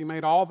fallen. She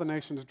made all the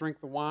nations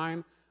drink the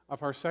wine of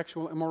her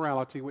sexual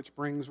immorality, which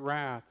brings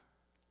wrath."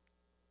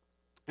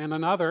 And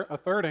another, a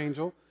third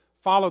angel,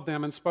 followed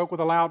them and spoke with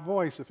a loud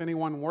voice, "If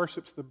anyone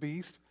worships the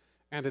beast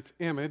and its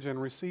image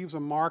and receives a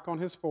mark on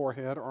his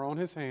forehead or on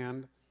his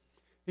hand,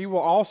 he will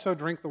also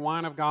drink the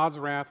wine of God's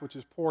wrath, which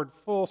is poured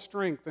full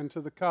strength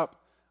into the cup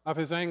of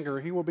His anger.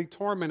 He will be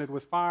tormented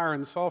with fire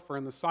and sulfur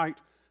in the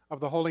sight of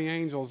the holy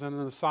angels and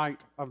in the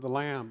sight of the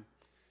Lamb.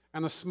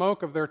 And the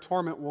smoke of their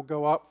torment will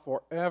go up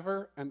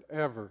forever and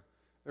ever.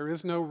 There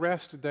is no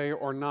rest day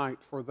or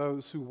night for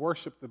those who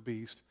worship the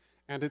beast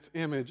and its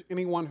image,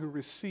 anyone who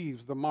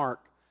receives the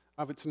mark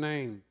of its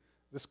name.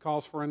 This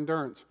calls for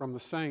endurance from the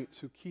saints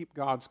who keep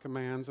God's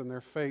commands and their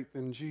faith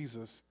in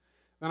Jesus.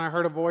 Then I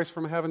heard a voice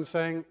from heaven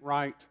saying,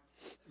 "Write,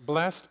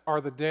 blessed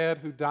are the dead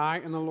who die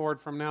in the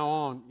Lord from now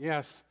on.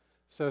 Yes,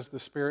 says the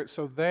Spirit,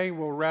 so they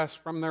will rest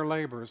from their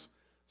labors,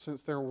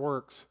 since their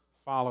works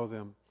follow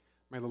them."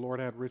 May the Lord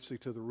add richly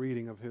to the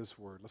reading of His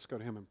word. Let's go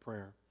to Him in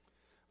prayer.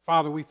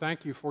 Father, we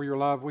thank You for Your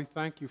love. We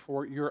thank You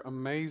for Your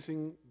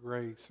amazing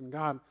grace. And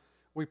God,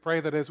 we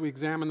pray that as we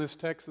examine this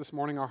text this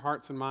morning, our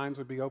hearts and minds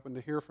would be open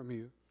to hear from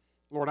You.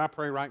 Lord, I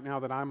pray right now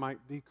that I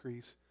might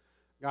decrease.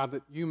 God,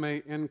 that You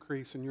may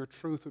increase and Your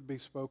truth would be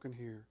spoken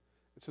here.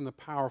 It's in the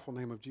powerful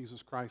name of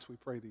Jesus Christ we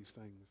pray these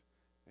things.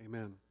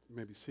 Amen. You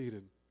may be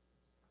seated.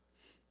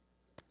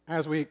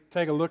 As we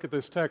take a look at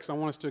this text, I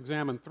want us to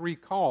examine three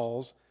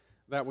calls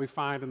that we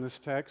find in this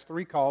text.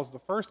 Three calls. The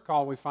first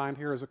call we find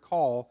here is a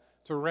call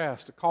to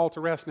rest. A call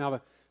to rest. Now,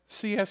 the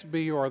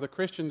CSB, or the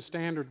Christian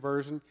Standard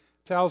Version,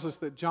 tells us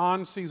that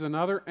John sees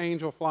another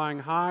angel flying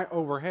high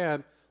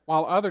overhead,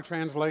 while other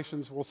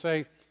translations will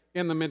say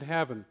in the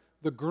mid-heaven.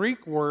 The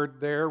Greek word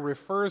there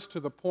refers to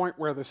the point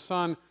where the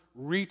sun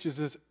reaches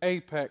its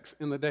apex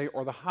in the day,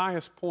 or the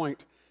highest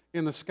point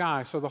in the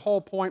sky. So the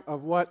whole point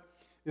of what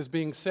is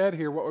being said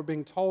here, what we're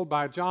being told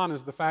by John,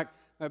 is the fact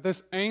that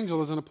this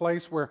angel is in a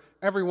place where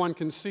everyone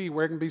can see,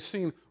 where it can be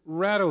seen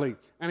readily.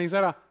 And he's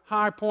at a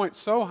high point,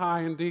 so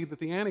high indeed that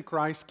the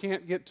Antichrist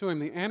can't get to him.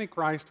 The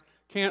Antichrist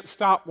can't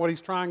stop what he's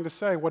trying to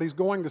say, what he's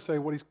going to say,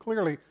 what he's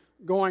clearly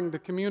going to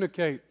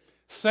communicate.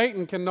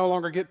 Satan can no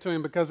longer get to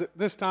him, because at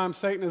this time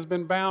Satan has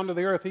been bound to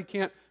the earth. He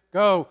can't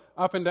go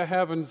up into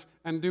heavens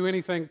and do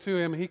anything to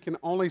him. He can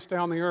only stay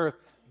on the earth.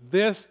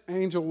 This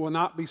angel will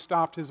not be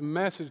stopped. His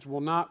message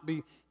will not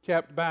be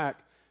kept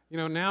back. You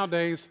know,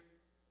 nowadays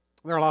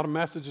there are a lot of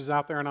messages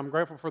out there, and I'm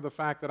grateful for the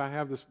fact that I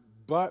have this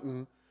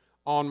button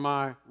on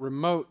my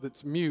remote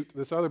that's mute,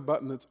 this other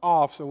button that's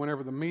off, so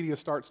whenever the media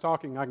starts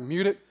talking, I can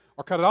mute it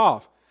or cut it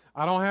off.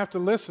 I don't have to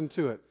listen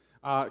to it,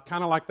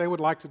 kind of like they would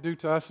like to do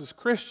to us as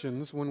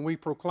Christians when we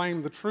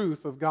proclaim the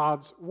truth of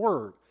God's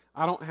Word.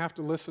 I don't have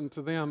to listen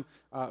to them.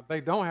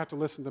 They don't have to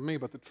listen to me,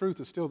 but the truth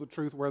is still the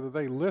truth whether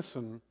they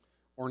listen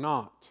or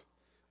not.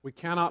 We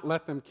cannot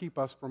let them keep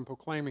us from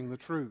proclaiming the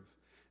truth.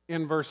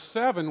 In verse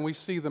 7, we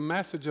see the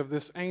message of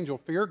this angel: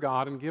 fear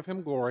God and give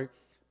Him glory,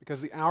 because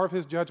the hour of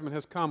His judgment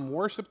has come.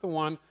 Worship the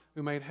one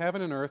who made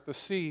heaven and earth, the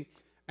sea,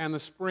 and the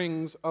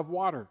springs of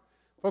water.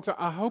 Folks,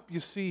 I hope you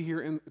see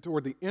here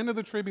toward the end of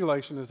the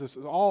tribulation, as this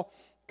is all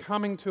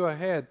coming to a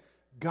head,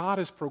 God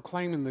is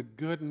proclaiming the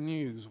good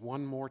news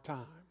one more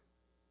time.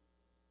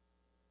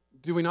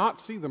 Do we not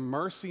see the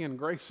mercy and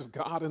grace of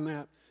God in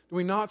that? Do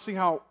we not see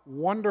how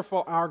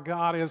wonderful our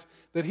God is,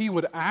 that He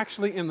would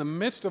actually, in the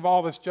midst of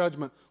all this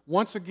judgment,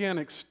 once again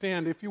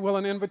extend, if you will,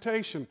 an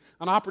invitation,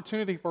 an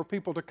opportunity for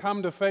people to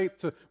come to faith,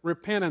 to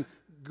repent and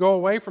go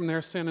away from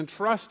their sin and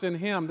trust in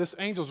Him. This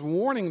angel's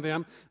warning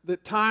them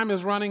that time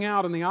is running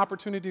out and the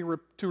opportunity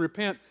to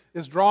repent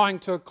is drawing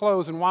to a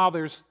close. And while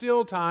there's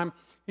still time,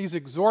 He's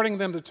exhorting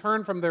them to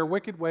turn from their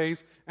wicked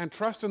ways and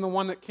trust in the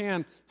one that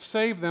can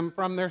save them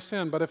from their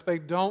sin. But if they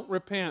don't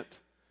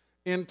repent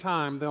in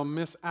time, they'll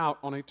miss out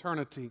on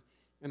eternity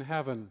in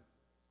heaven.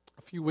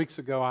 A few weeks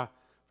ago, I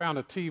found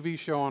a TV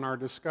show on our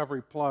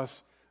Discovery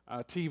Plus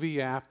TV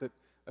app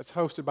that's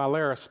hosted by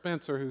Lara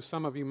Spencer, who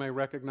some of you may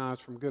recognize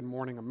from Good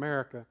Morning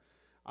America.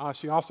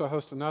 She also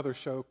hosts another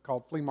show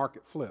called Flea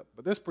Market Flip.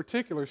 But this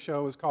particular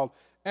show is called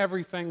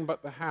Everything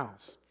But the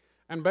House.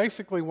 And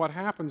basically what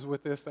happens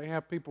with this, they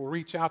have people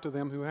reach out to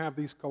them who have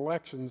these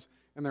collections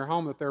in their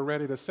home that they're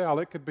ready to sell.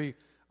 It could be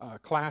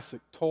classic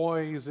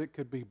toys, it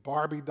could be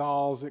Barbie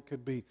dolls, it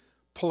could be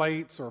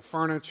plates or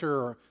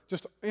furniture or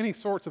just any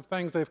sorts of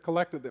things they've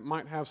collected that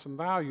might have some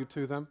value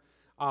to them.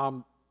 I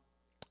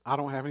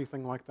don't have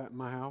anything like that in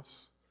my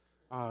house.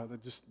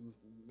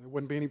 There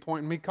wouldn't be any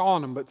point in me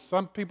calling them, but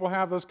some people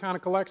have those kind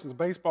of collections,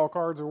 baseball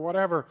cards or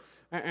whatever,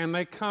 and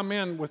they come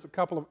in with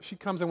she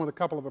comes in with a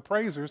couple of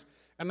appraisers,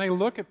 and they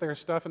look at their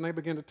stuff and they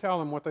begin to tell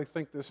them what they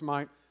think this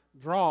might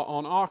draw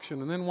on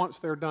auction. And then once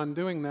they're done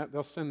doing that,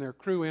 they'll send their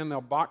crew in,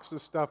 they'll box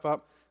this stuff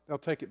up, they'll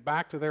take it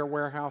back to their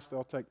warehouse,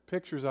 they'll take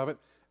pictures of it,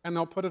 and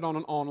they'll put it on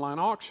an online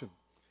auction.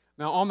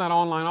 Now, on that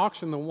online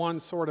auction, the one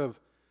sort of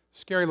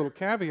scary little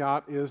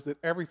caveat is that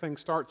everything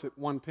starts at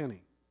 1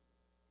 penny.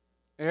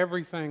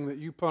 Everything that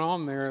you put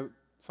on there,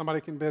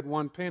 somebody can bid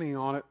 1 penny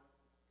on it,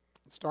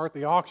 start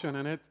the auction,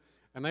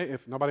 and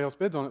if nobody else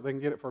bids on it, they can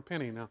get it for a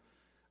penny. Now,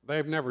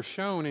 they've never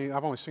shown any.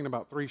 I've only seen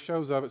about 3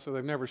 shows of it, so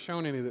they've never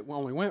shown any that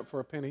only went for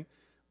a penny.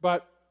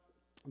 But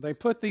they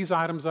put these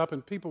items up,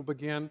 and people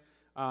begin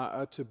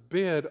to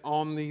bid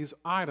on these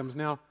items.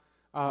 Now,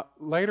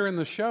 later in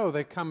the show,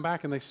 they come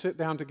back and they sit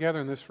down together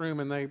in this room,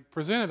 and they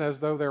present it as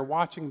though they're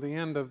watching the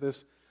end of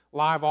this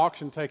live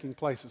auction taking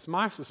place. It's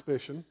my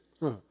suspicion,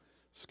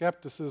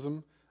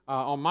 skepticism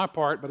on my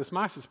part, but it's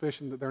my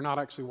suspicion that they're not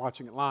actually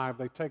watching it live.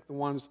 They take the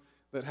ones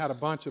that had a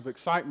bunch of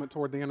excitement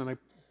toward the end, and they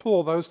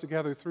pull those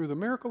together through the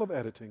miracle of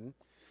editing,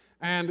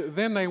 and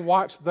then they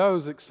watch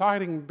those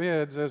exciting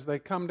bids as they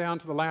come down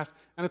to the last.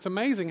 And it's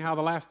amazing how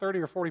the last 30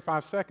 or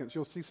 45 seconds,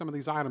 you'll see some of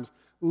these items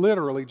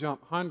literally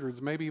jump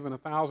hundreds, maybe even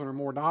 $1,000 or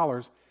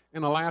more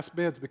in the last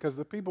bids, because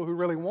the people who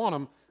really want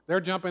them,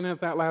 they're jumping in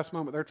at that last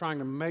moment. They're trying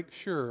to make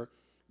sure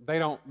they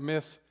don't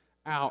miss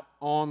out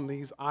on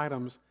these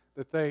items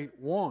that they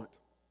want.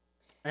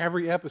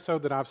 Every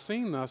episode that I've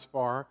seen thus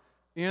far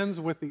ends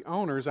with the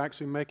owners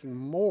actually making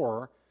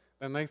more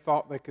than they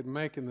thought they could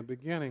make in the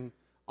beginning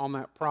on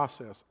that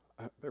process.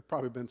 There have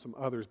probably been some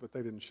others, but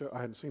they didn't show.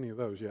 I hadn't seen any of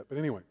those yet. But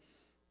anyway,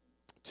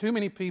 too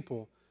many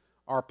people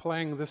are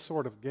playing this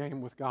sort of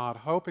game with God,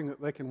 hoping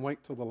that they can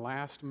wait till the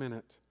last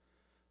minute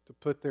to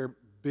put their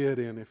bid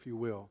in, if you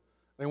will.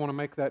 They want to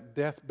make that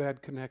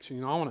deathbed connection.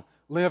 You know, I want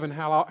to live and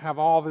have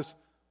all this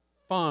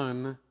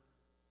fun,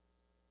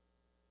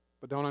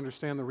 but don't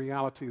understand the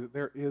reality that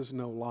there is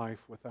no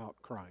life without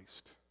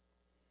Christ.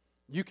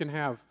 You can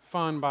have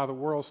fun by the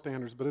world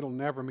standards, but it'll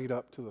never meet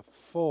up to the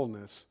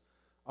fullness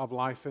of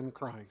life in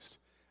Christ.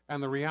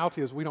 And the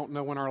reality is we don't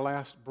know when our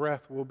last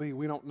breath will be.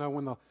 We don't know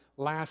when the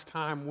last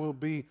time we'll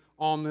be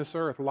on this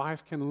earth.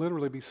 Life can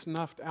literally be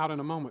snuffed out in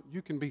a moment.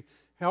 You can be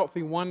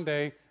healthy one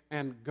day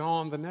and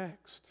gone the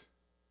next.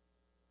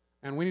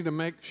 And we need to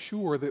make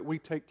sure that we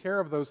take care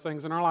of those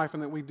things in our life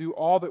and that we do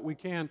all that we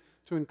can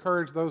to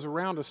encourage those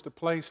around us to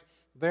place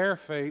their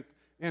faith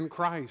in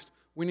Christ.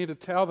 We need to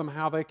tell them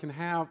how they can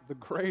have the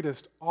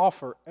greatest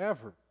offer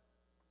ever.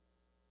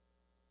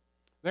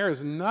 There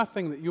is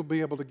nothing that you'll be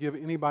able to give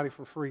anybody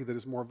for free that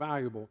is more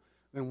valuable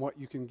than what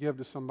you can give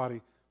to somebody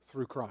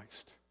through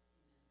Christ.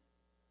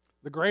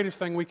 The greatest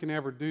thing we can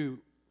ever do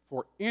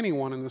for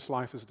anyone in this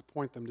life is to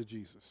point them to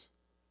Jesus.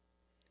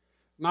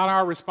 Not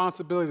our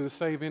responsibility to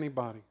save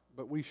anybody,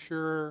 but we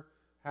sure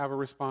have a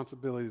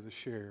responsibility to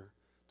share,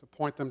 to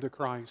point them to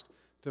Christ,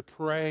 to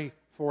pray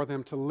for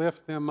them, to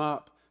lift them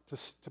up,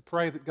 to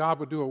pray that God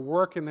would do a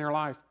work in their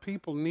life.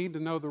 People need to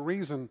know the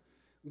reason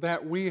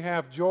that we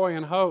have joy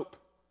and hope.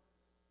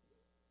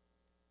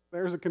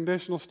 There's a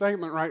conditional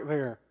statement right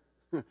there.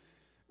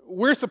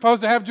 We're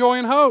supposed to have joy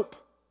and hope.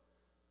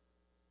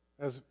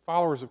 As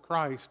followers of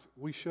Christ,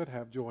 we should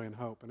have joy and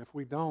hope. And if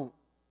we don't,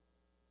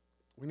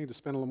 we need to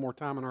spend a little more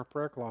time in our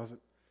prayer closet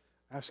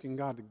asking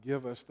God to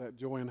give us that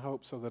joy and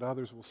hope so that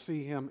others will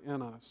see Him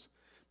in us.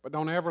 But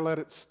don't ever let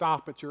it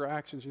stop at your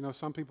actions. You know,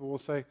 some people will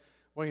say,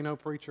 well, you know,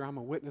 preacher, I'm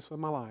a witness with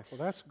my life. Well,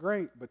 that's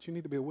great, but you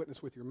need to be a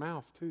witness with your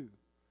mouth too.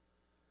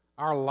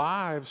 Our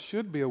lives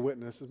should be a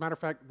witness. As a matter of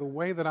fact, the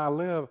way that I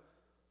live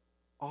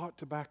ought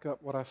to back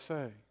up what I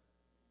say.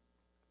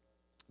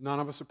 None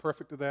of us are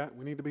perfect at that.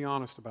 We need to be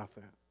honest about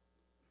that.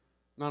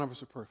 None of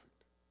us are perfect.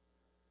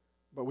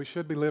 But we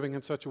should be living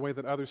in such a way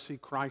that others see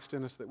Christ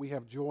in us, that we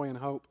have joy and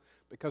hope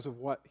because of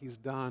what He's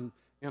done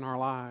in our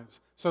lives.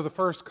 So the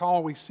first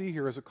call we see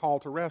here is a call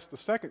to rest. The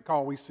second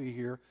call we see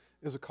here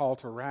is a call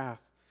to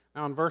wrath.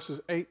 Now in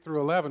verses 8 through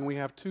 11, we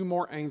have 2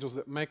 more angels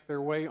that make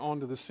their way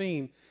onto the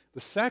scene.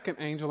 The second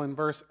angel in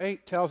verse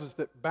 8 tells us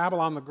that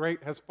Babylon the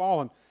Great has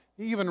fallen.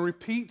 He even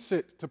repeats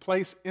it to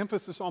place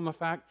emphasis on the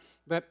fact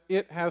that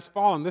it has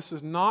fallen. This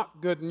is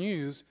not good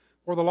news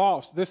for the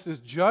lost. This is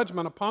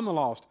judgment upon the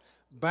lost.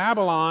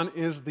 Babylon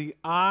is the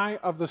eye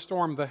of the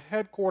storm, the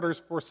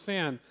headquarters for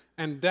sin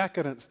and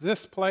decadence.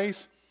 This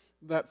place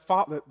that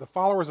the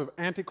followers of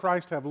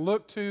Antichrist have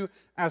looked to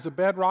as a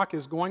bedrock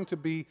is going to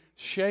be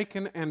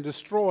shaken and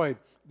destroyed.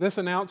 This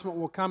announcement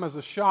will come as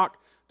a shock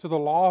to the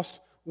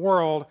lost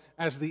world,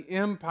 as the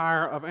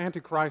empire of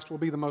Antichrist will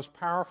be the most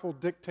powerful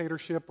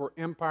dictatorship or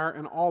empire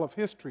in all of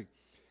history.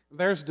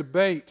 There's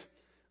debate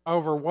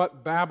over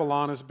what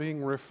Babylon is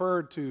being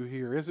referred to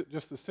here. Is it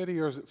just the city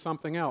or is it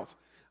something else?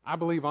 I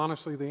believe,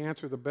 honestly,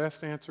 the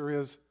best answer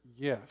is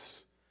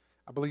yes.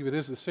 I believe it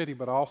is the city,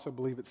 but I also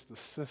believe it's the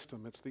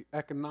system. It's the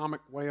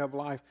economic way of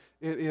life.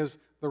 It is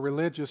the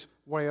religious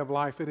way of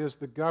life. It is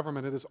the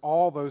government. It is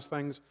all those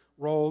things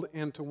rolled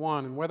into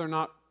one. And whether or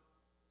not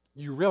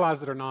you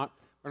realize it or not,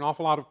 there are an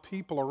awful lot of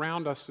people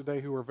around us today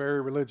who are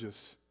very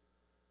religious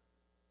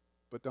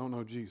but don't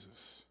know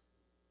Jesus.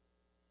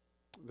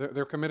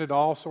 They're committed to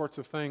all sorts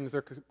of things.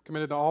 They're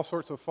committed to all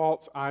sorts of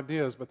false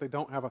ideas, but they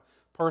don't have a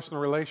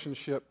personal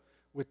relationship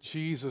with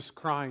Jesus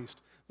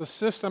Christ. The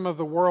system of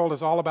the world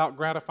is all about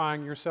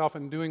gratifying yourself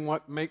and doing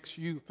what makes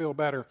you feel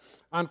better.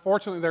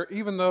 Unfortunately, there are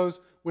even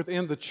those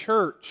within the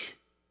church,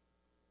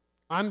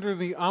 under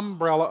the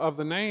umbrella of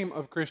the name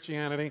of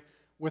Christianity,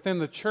 within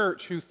the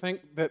church, who think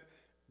that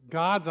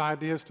God's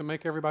idea is to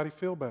make everybody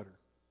feel better.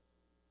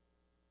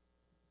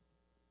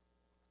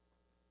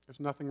 There's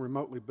nothing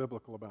remotely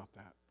biblical about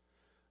that.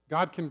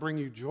 God can bring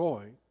you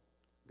joy.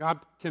 God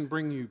can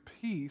bring you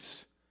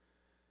peace,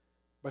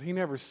 but He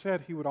never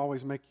said He would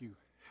always make you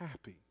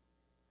happy.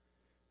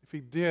 If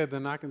He did,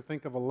 then I can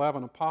think of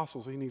 11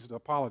 apostles He needs to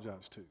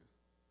apologize to.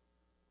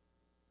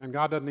 And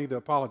God doesn't need to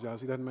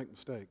apologize. He doesn't make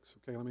mistakes.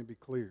 Okay, let me be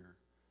clear.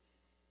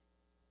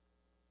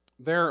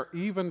 There are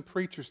even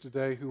preachers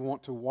today who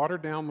want to water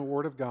down the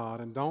Word of God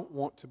and don't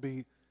want to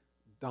be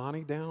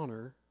Donnie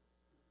Downer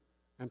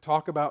and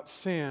talk about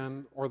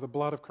sin or the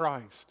blood of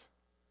Christ.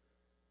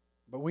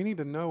 But we need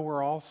to know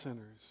we're all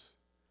sinners,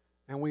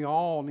 and we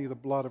all need the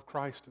blood of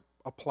Christ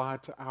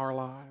applied to our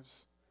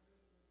lives.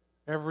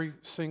 Every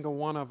single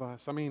one of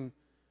us. I mean,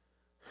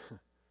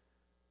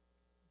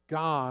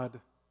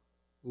 God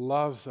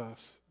loves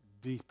us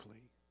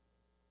deeply,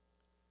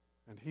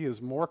 and He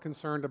is more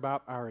concerned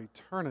about our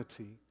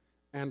eternity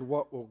and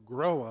what will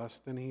grow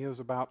us than He is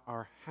about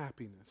our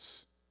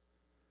happiness.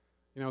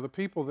 You know, the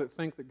people that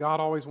think that God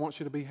always wants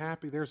you to be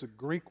happy, there's a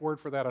Greek word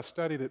for that. I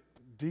studied it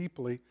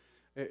deeply.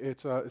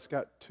 It's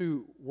got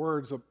two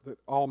words that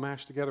all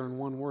mashed together in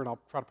one word.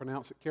 I'll try to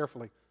pronounce it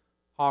carefully.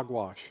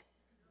 Hogwash.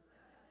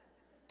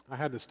 I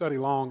had to study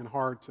long and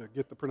hard to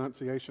get the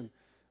pronunciation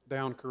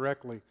down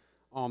correctly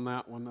on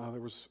that one. There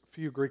was a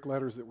few Greek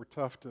letters that were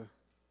tough to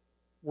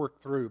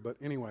work through, but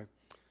anyway.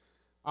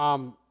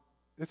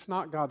 It's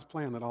not God's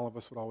plan that all of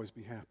us would always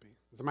be happy.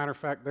 As a matter of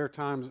fact, there are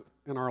times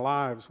in our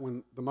lives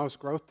when the most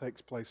growth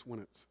takes place when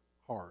it's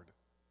hard,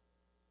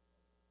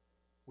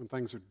 when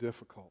things are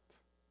difficult.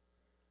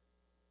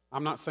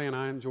 I'm not saying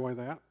I enjoy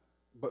that,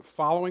 but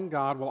following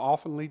God will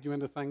often lead you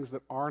into things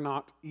that are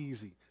not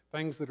easy,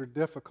 things that are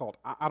difficult.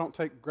 I don't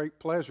take great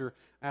pleasure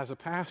as a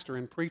pastor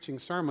in preaching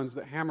sermons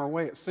that hammer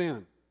away at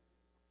sin.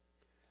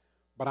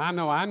 But I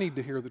know I need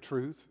to hear the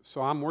truth,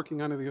 so I'm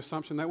working under the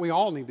assumption that we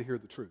all need to hear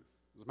the truth.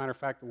 As a matter of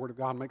fact, the Word of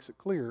God makes it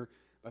clear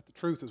that the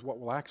truth is what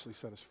will actually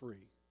set us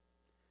free.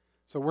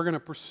 So we're going to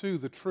pursue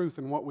the truth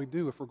in what we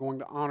do if we're going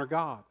to honor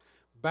God.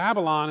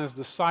 Babylon is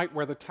the site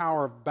where the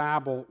Tower of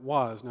Babel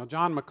was. Now,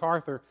 John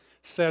MacArthur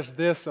says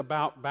this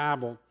about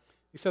Babel.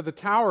 He said the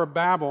Tower of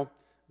Babel,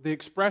 the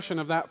expression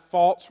of that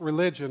false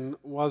religion,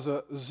 was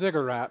a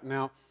ziggurat.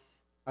 Now,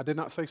 I did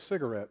not say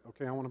cigarette,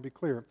 okay? I want to be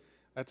clear.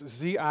 That's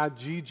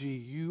Z-I-G-G-U-R-A-T.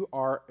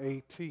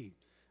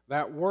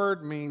 That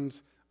word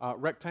means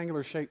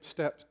rectangular-shaped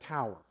steps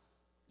tower,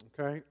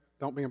 okay?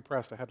 Don't be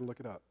impressed. I had to look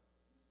it up.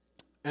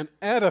 An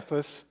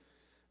edifice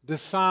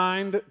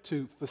designed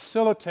to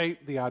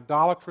facilitate the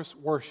idolatrous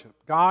worship.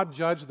 God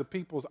judged the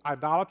people's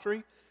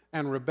idolatry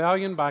and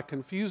rebellion by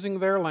confusing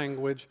their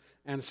language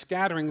and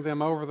scattering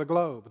them over the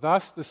globe.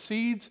 Thus, the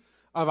seeds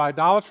of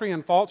idolatry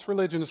and false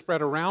religion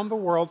spread around the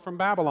world from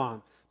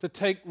Babylon to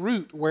take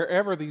root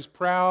wherever these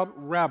proud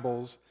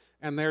rebels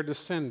and their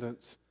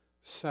descendants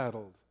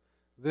settled.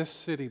 This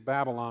city,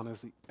 Babylon,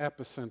 is the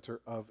epicenter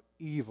of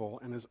evil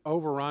and is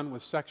overrun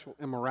with sexual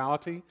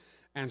immorality,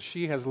 and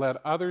she has led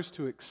others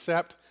to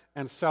accept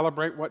and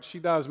celebrate what she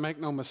does. Make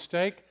no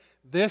mistake,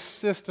 this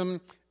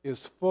system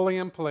is fully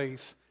in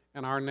place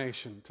in our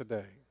nation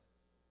today.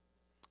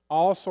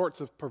 All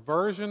sorts of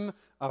perversion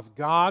of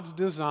God's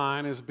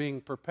design is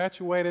being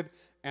perpetuated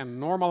and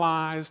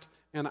normalized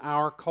in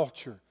our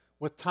culture.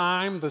 With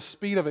time, the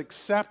speed of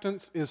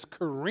acceptance is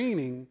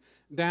careening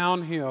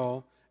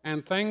downhill,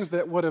 and things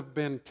that would have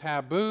been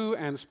taboo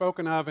and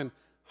spoken of in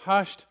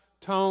hushed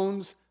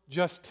tones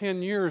just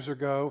 10 years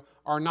ago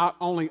are not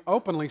only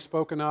openly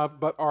spoken of,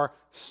 but are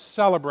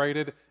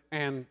celebrated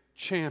and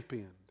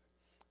championed.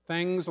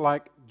 Things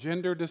like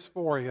gender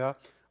dysphoria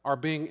are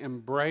being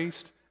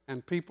embraced,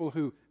 and people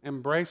who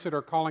embrace it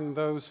are calling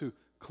those who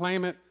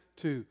claim it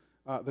to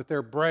that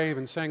they're brave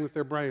and saying that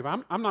they're brave.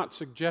 I'm not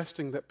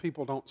suggesting that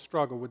people don't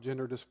struggle with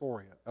gender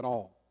dysphoria at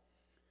all.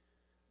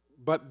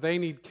 But they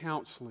need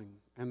counseling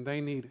and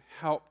they need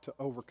help to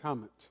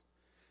overcome it.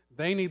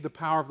 They need the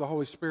power of the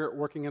Holy Spirit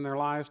working in their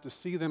lives to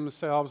see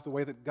themselves the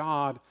way that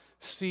God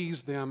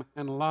sees them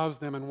and loves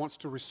them and wants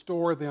to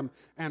restore them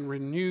and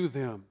renew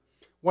them.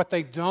 What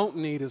they don't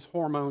need is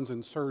hormones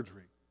and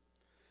surgery.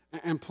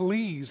 And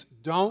please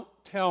don't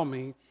tell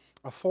me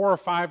a 4 or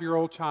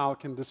 5-year-old child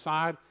can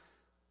decide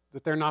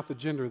that they're not the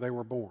gender they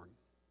were born.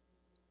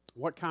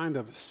 What kind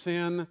of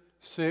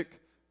sin-sick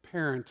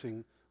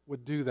parenting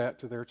would do that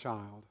to their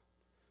child?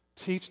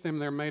 Teach them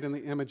they're made in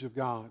the image of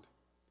God.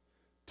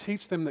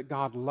 Teach them that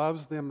God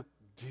loves them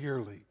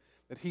dearly,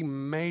 that He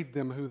made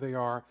them who they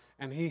are,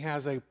 and He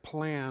has a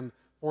plan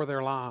for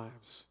their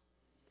lives.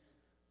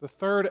 The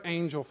third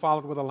angel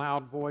followed with a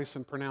loud voice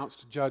and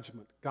pronounced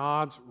judgment,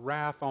 God's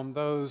wrath on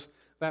those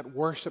that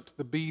worshiped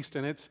the beast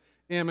and its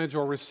image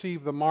or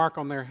received the mark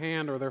on their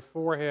hand or their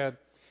forehead.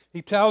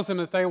 He tells them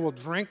that they will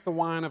drink the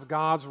wine of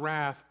God's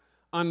wrath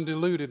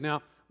undiluted.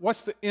 Now,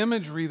 what's the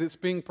imagery that's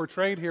being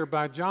portrayed here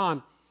by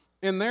John?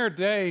 In their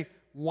day,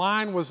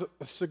 wine was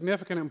a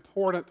significant,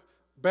 important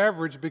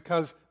beverage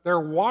because their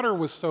water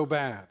was so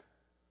bad.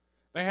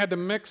 They had to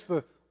mix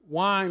the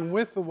wine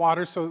with the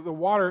water so that the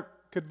water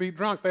could be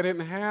drunk. They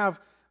didn't have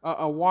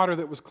a water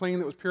that was clean,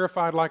 that was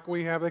purified like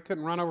we have. They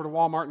couldn't run over to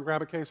Walmart and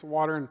grab a case of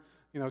water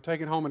and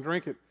take it home and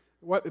drink it.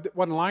 It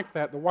wasn't like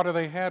that. The water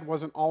they had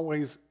wasn't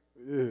always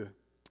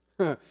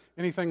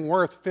anything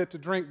worth fit to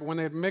drink, but when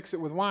they'd mix it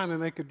with wine, then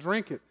they could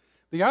drink it.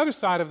 The other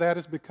side of that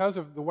is because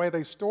of the way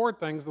they stored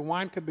things, the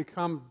wine could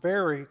become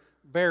very,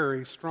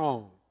 very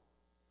strong.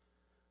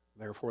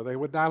 Therefore, they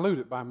would dilute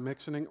it by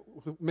mixing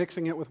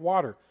it with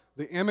water.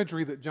 The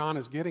imagery that John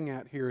is getting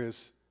at here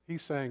is,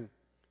 he's saying,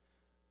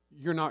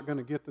 you're not going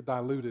to get the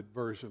diluted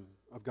version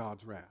of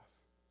God's wrath.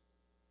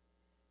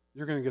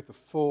 You're going to get the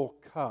full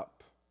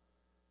cup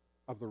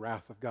of the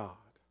wrath of God.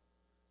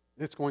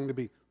 It's going to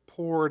be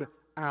poured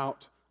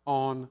out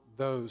on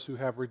those who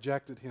have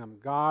rejected Him.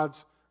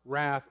 God's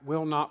wrath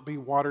will not be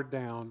watered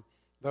down.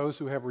 Those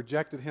who have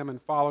rejected Him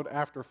and followed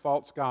after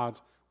false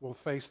gods will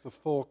face the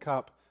full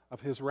cup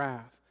of His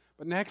wrath.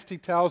 But next He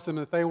tells them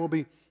that they will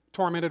be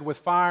tormented with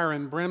fire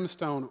and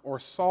brimstone or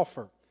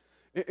sulfur.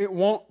 It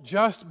won't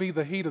just be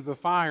the heat of the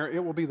fire,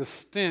 it will be the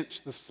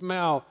stench, the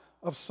smell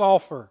of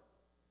sulfur.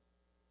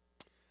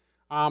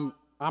 I'm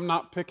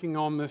not picking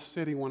on this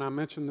city when I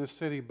mention this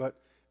city, but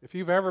if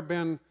you've ever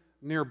been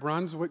near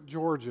Brunswick,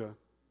 Georgia,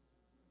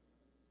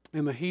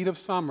 in the heat of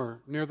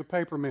summer near the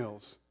paper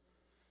mills,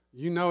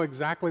 you know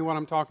exactly what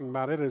I'm talking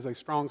about. It is a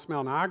strong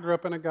smell. Now, I grew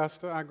up in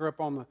Augusta. I grew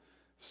up on the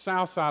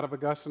south side of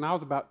Augusta, and I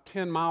was about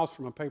 10 miles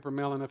from a paper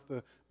mill, and if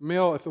the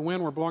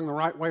wind were blowing the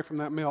right way from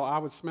that mill, I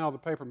would smell the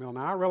paper mill.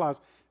 Now, I realize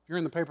if you're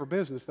in the paper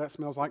business, that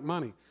smells like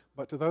money.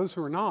 But to those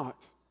who are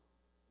not,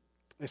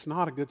 it's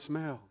not a good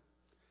smell.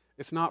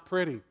 It's not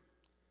pretty.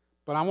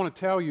 But I want to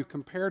tell you,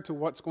 compared to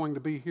what's going to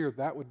be here,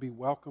 that would be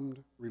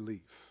welcomed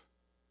relief.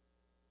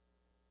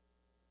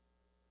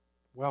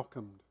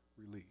 Welcomed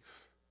relief.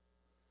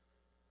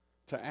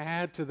 To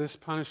add to this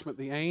punishment,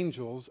 the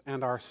angels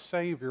and our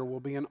Savior will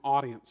be an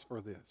audience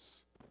for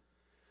this.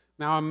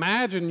 Now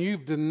imagine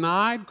you've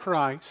denied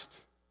Christ.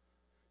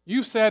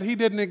 You've said He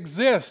didn't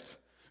exist.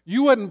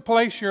 You wouldn't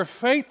place your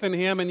faith in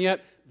Him, and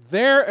yet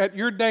there at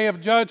your day of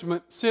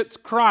judgment sits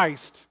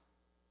Christ.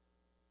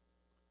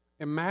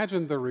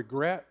 Imagine the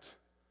regret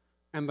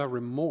and the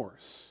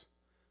remorse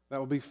that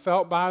will be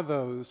felt by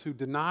those who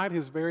denied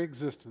His very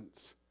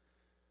existence,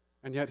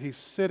 and yet He's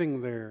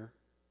sitting there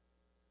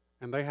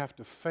and they have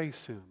to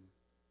face Him.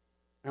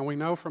 And we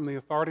know from the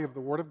authority of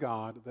the Word of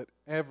God that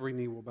every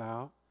knee will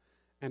bow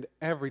and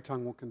every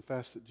tongue will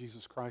confess that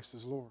Jesus Christ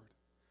is Lord.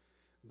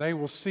 They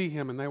will see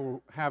Him and they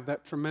will have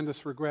that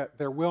tremendous regret.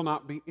 There will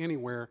not be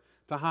anywhere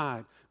to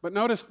hide. But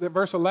notice that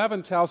verse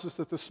 11 tells us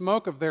that the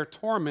smoke of their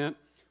torment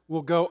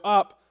will go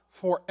up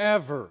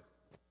forever.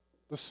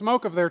 The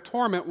smoke of their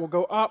torment will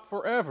go up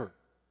forever.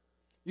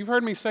 You've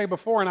heard me say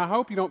before, and I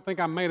hope you don't think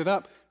I made it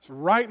up. It's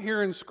right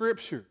here in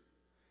Scripture.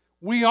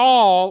 We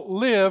all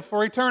live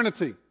for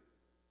eternity.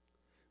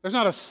 There's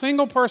not a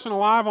single person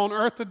alive on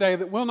earth today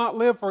that will not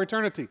live for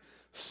eternity.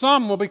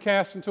 Some will be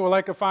cast into a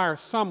lake of fire.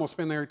 Some will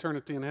spend their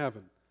eternity in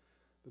heaven.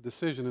 The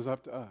decision is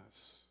up to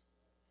us.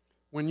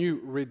 When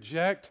you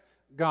reject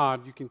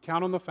God, you can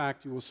count on the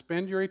fact you will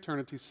spend your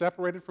eternity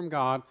separated from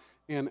God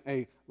in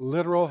a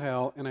literal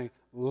hell, in a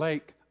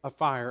lake of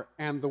fire.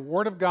 And the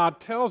Word of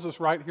God tells us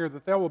right here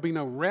that there will be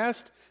no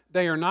rest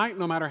day or night,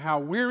 no matter how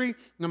weary,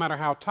 no matter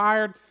how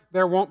tired.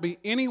 There won't be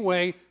any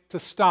way to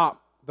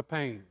stop the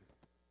pain.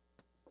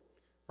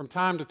 From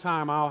time to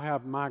time, I'll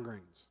have migraines.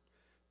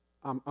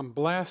 I'm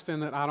blessed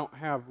in that I don't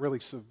have really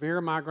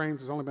severe migraines.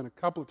 There's only been a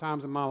couple of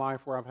times in my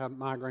life where I've had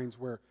migraines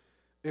where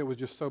it was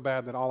just so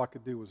bad that all I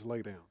could do was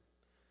lay down.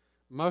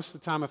 Most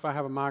of the time, if I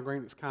have a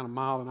migraine, it's kind of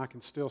mild and I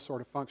can still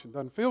sort of function.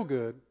 Doesn't feel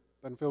good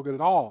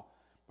at all,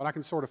 but I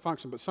can sort of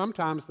function. But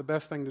sometimes the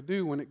best thing to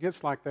do when it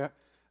gets like that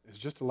is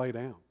just to lay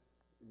down,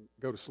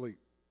 go to sleep.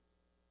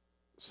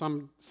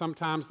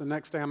 Sometimes the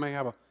next day I may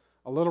have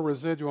a little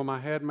residual. My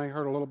head may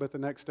hurt a little bit the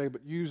next day,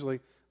 but usually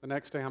the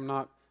next day I'm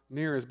not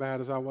near as bad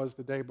as I was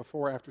the day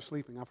before after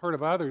sleeping. I've heard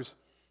of others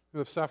who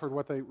have suffered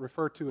what they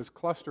refer to as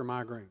cluster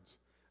migraines,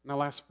 and they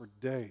last for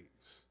days.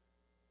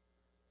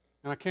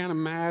 And I can't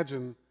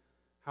imagine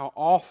how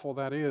awful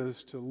that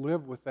is to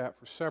live with that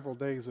for several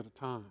days at a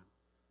time.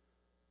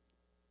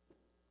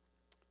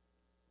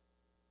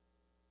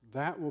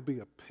 That will be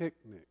a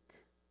picnic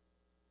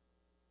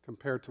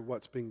compared to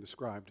what's being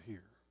described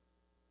here.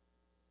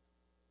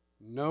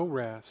 No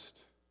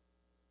rest,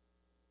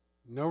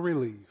 no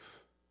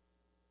relief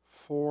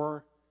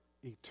for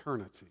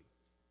eternity.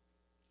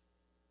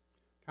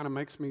 Kind of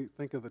makes me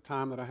think of the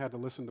time that I had to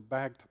listen to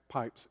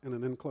bagpipes in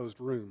an enclosed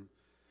room.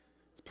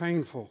 It's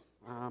painful.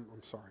 I'm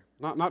sorry.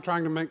 Not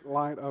trying to make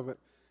light of it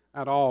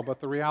at all,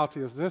 but the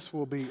reality is this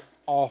will be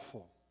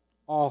awful,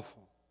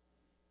 awful.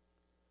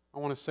 I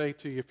want to say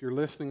to you, if you're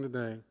listening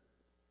today,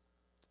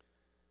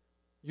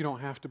 you don't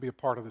have to be a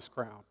part of this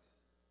crowd.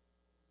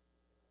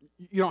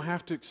 You don't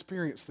have to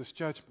experience this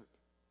judgment,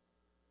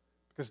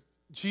 because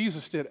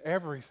Jesus did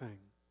everything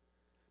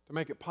to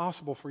make it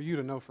possible for you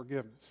to know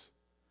forgiveness.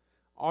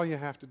 All you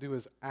have to do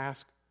is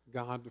ask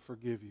God to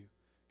forgive you.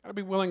 You've got to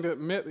be willing to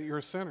admit that you're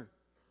a sinner.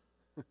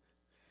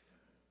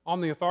 On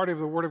the authority of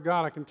the Word of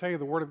God, I can tell you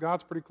the Word of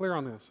God's pretty clear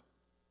on this.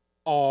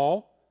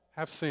 All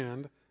have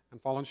sinned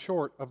and fallen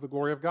short of the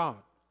glory of God.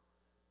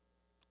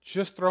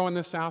 Just throwing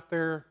this out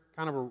there,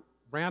 kind of a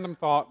random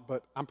thought,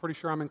 but I'm pretty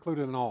sure I'm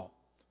included in all.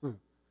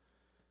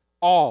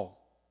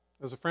 All.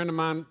 As a friend of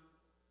mine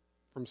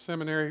from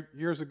seminary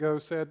years ago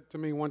said to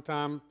me one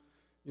time,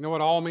 you know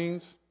what all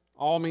means?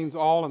 All means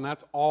all, and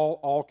that's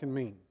all can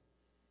mean.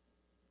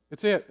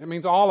 It's it. It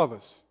means all of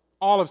us.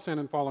 All have sinned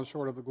and fallen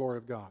short of the glory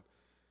of God.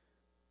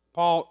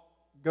 Paul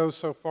goes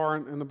so far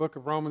in the book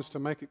of Romans to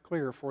make it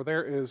clear, for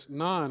there is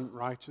none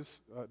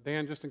righteous.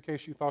 Dan, just in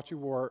case you thought you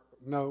were,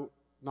 no,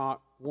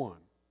 not one.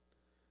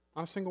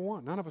 Not a single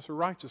one. None of us are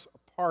righteous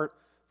apart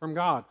from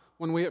God.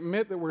 When we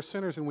admit that we're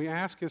sinners and we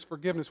ask His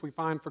forgiveness, we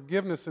find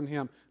forgiveness in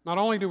Him. Not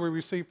only do we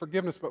receive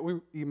forgiveness, but we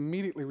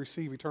immediately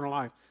receive eternal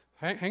life.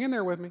 Hang in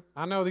there with me.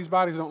 I know these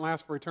bodies don't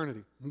last for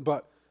eternity,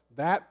 but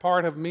that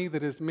part of me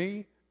that is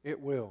me, it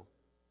will.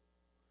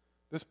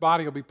 This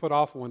body will be put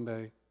off one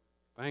day.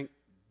 Thank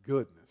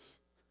goodness.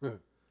 And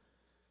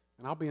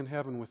I'll be in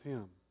heaven with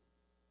Him.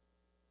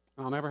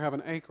 I'll never have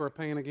an ache or a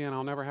pain again.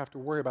 I'll never have to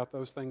worry about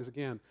those things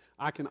again.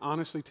 I can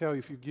honestly tell you,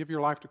 if you give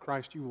your life to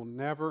Christ, you will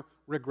never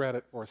regret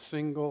it for a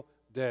single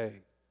day.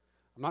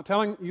 I'm not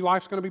telling you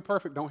life's going to be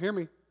perfect. Don't hear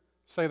me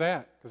say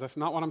that, because that's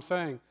not what I'm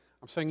saying.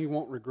 I'm saying you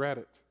won't regret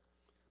it.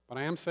 But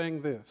I am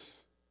saying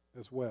this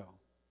as well.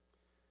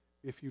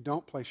 If you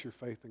don't place your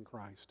faith in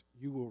Christ,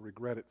 you will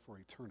regret it for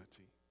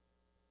eternity.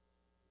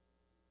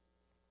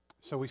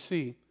 So we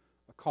see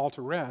a call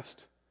to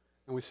rest,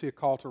 and we see a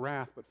call to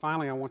wrath. But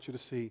finally, I want you to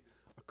see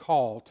a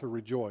call to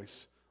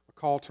rejoice. A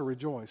call to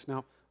rejoice.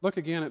 Now, look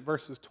again at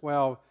verses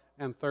 12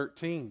 and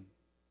 13.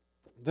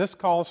 This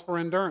calls for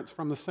endurance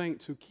from the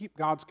saints who keep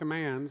God's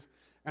commands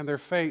and their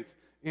faith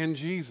in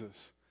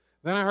Jesus.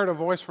 Then I heard a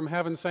voice from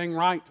heaven saying,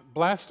 "Write,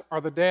 blessed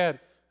are the dead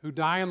who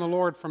die in the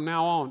Lord from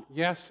now on.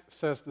 Yes,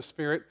 says the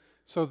Spirit,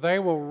 so they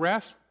will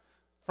rest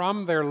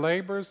from their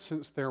labors,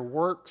 since their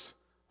works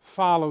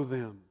follow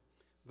them."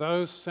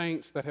 Those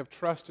saints that have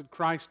trusted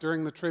Christ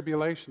during the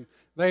tribulation,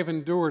 they've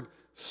endured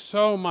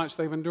so much.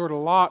 They've endured a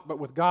lot, but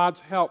with God's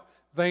help,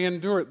 they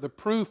endure it. The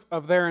proof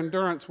of their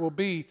endurance will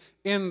be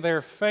in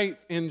their faith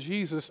in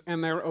Jesus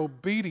and their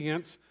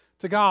obedience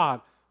to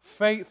God.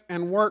 Faith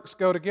and works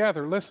go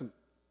together. Listen,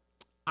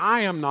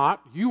 I am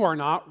not, you are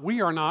not,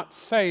 we are not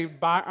saved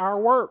by our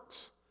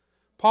works.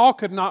 Paul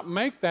could not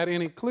make that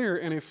any clearer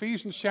in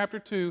Ephesians chapter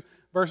 2,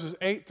 verses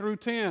 8 through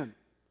 10.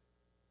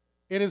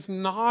 It is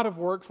not of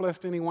works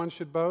lest anyone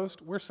should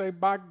boast. We're saved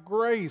by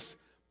grace,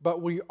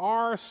 but we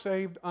are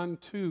saved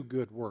unto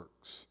good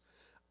works.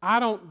 I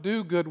don't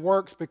do good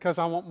works because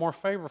I want more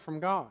favor from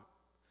God.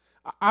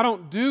 I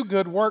don't do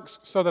good works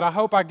so that I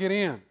hope I get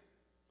in.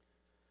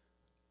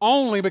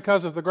 Only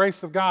because of the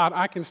grace of God,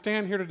 I can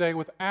stand here today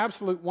with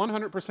absolute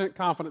 100%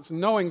 confidence,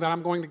 knowing that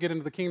I'm going to get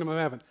into the kingdom of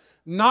heaven.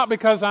 Not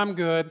because I'm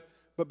good,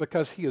 but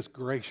because He is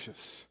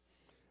gracious.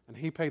 And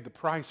He paid the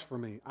price for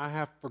me. I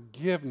have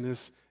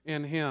forgiveness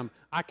in Him.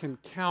 I can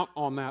count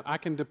on that. I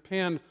can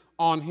depend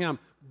on Him.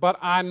 But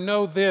I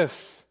know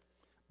this.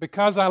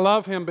 Because I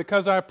love Him,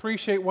 because I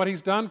appreciate what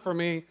He's done for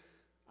me,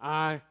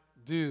 I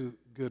do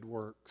good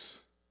works.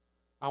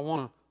 I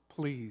want to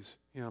please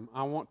Him.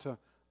 I want to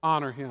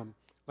honor Him.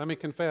 Let me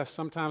confess,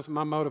 sometimes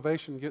my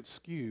motivation gets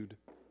skewed.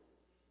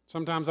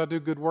 Sometimes I do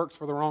good works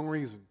for the wrong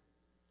reason.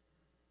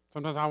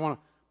 Sometimes I want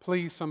to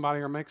please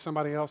somebody or make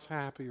somebody else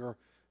happy, or,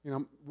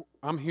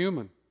 I'm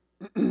human.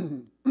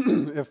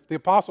 If the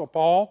Apostle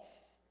Paul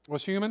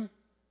was human,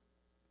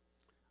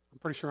 I'm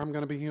pretty sure I'm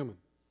going to be human.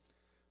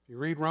 If you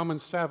read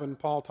Romans 7,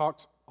 Paul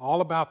talks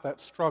all about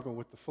that struggle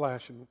with the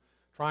flesh and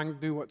trying to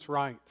do what's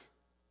right.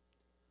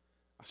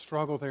 I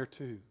struggle there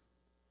too.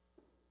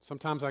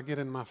 Sometimes I get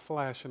in my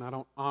flesh and I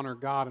don't honor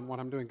God in what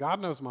I'm doing. God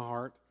knows my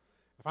heart,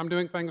 If I'm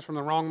doing things from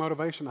the wrong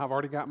motivation, I've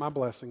already got my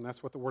blessing.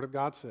 That's what the Word of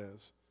God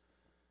says.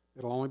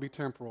 It'll only be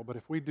temporal. But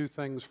if we do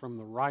things from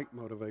the right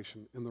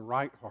motivation, in the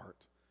right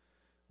heart,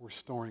 we're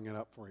storing it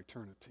up for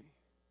eternity.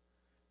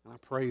 And I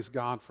praise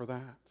God for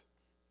that.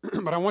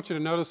 But I want you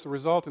to notice the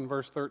result in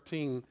verse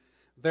 13.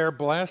 They're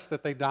blessed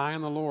that they die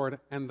in the Lord,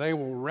 and they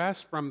will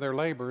rest from their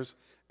labors,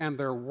 and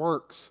their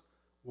works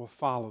will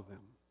follow them.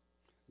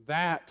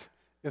 That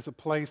is a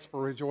place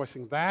for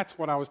rejoicing. That's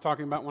what I was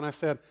talking about when I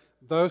said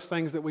those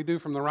things that we do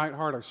from the right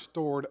heart are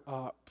stored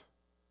up.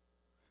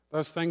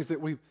 Those things that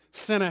we've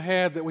sent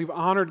ahead, that we've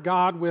honored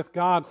God with,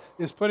 God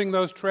is putting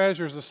those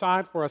treasures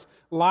aside for us.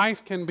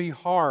 Life can be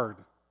hard.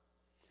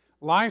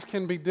 Life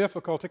can be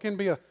difficult. It can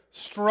be a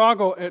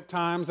struggle at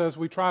times as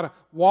we try to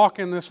walk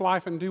in this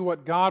life and do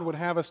what God would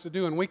have us to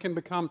do. And we can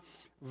become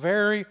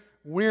very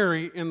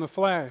weary in the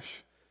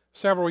flesh.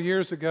 Several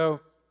years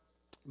ago,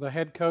 the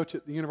head coach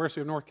at the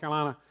University of North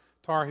Carolina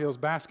Tar Heels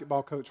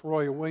basketball coach,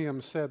 Roy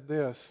Williams, said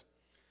this: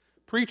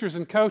 preachers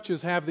and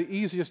coaches have the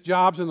easiest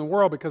jobs in the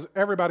world because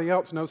everybody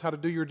else knows how to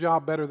do your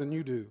job better than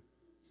you do.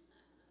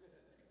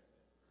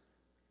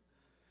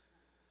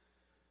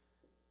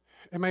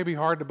 It may be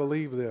hard to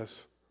believe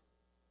this,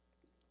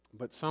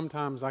 but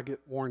sometimes I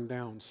get worn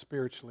down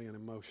spiritually and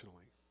emotionally.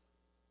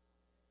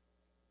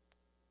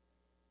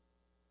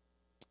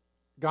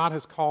 God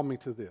has called me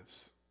to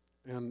this,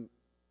 and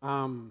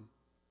I'm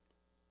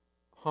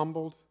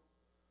humbled,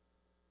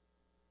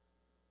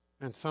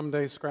 and some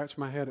days scratch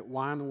my head at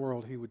why in the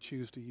world He would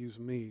choose to use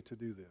me to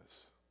do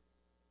this.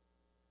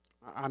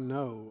 I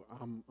know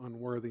I'm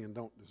unworthy and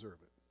don't deserve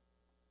it.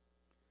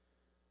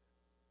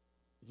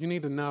 You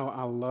need to know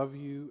I love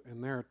you,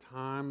 and there are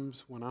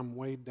times when I'm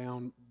weighed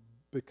down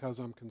because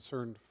I'm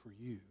concerned for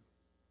you.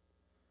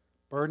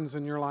 Burdens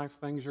in your life,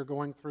 things you're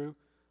going through.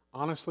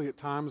 Honestly, at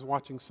times,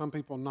 watching some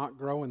people not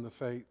grow in the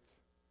faith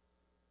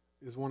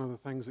is one of the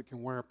things that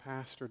can wear a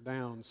pastor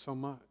down so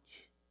much.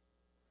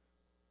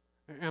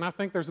 And I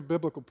think there's a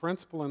biblical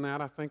principle in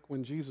that. I think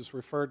when Jesus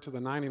referred to the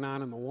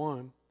 99 and the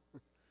 1,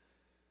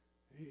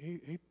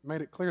 he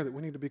made it clear that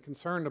we need to be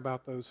concerned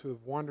about those who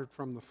have wandered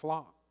from the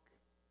flock.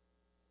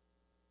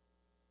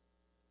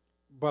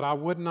 But I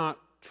would not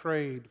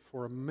trade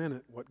for a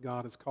minute what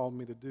God has called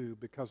me to do,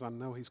 because I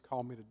know He's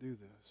called me to do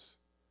this.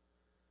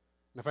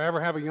 And if I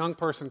ever have a young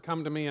person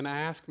come to me and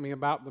ask me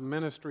about the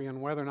ministry and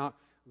whether or not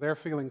they're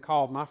feeling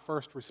called, my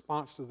first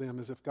response to them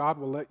is, if God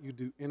will let you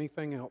do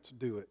anything else,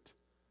 do it.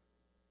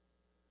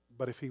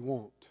 But if He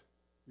won't,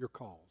 you're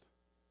called.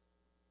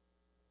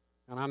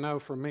 And I know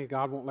for me,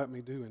 God won't let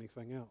me do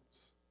anything else.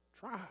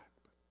 Try it.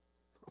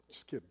 I'm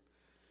just kidding.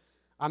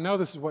 I know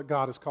this is what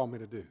God has called me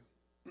to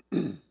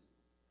do.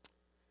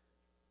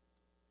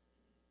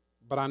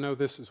 But I know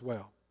this as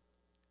well.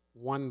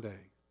 One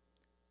day,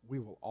 we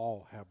will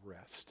all have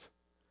rest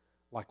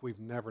like we've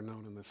never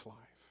known in this life.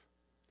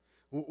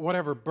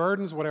 Whatever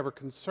burdens, whatever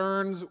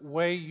concerns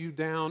weigh you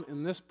down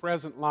in this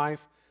present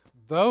life,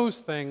 those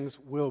things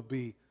will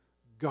be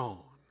gone.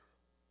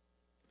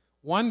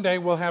 One day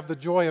we'll have the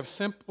joy of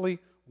simply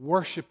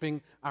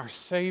worshiping our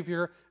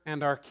Savior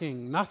and our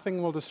King.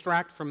 Nothing will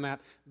distract from that.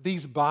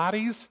 These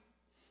bodies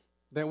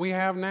that we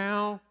have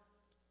now,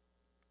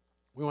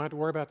 we won't have to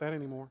worry about that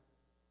anymore.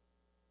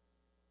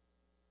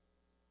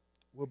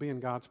 We'll be in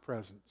God's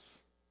presence.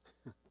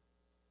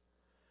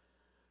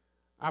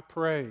 I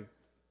pray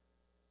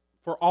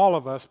for all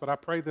of us, but I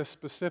pray this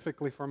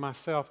specifically for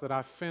myself, that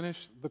I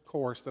finish the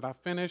course, that I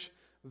finish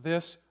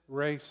this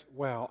race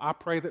well. I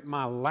pray that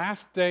my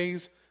last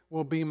days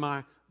will be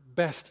my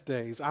best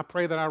days. I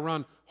pray that I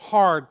run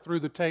hard through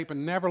the tape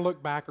and never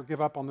look back or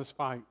give up on this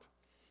fight.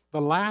 The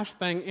last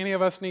thing any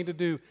of us need to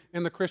do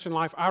in the Christian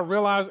life, I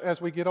realize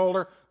as we get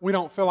older, we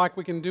don't feel like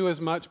we can do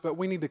as much, but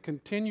we need to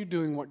continue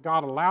doing what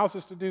God allows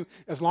us to do.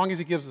 As long as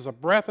He gives us a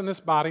breath in this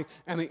body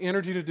and the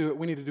energy to do it,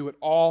 we need to do it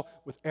all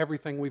with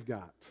everything we've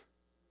got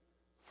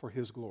for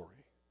His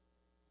glory.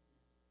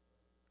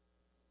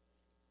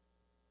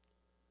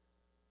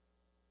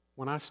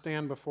 When I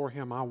stand before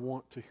Him, I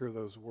want to hear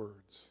those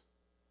words.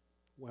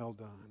 Well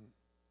done,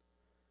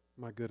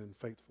 my good and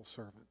faithful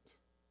servant.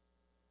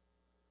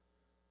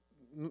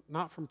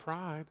 Not from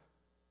pride,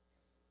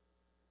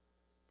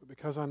 but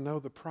because I know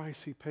the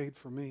price He paid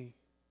for me.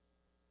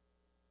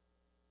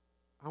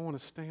 I want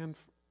to stand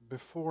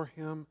before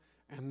Him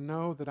and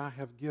know that I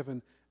have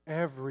given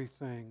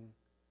everything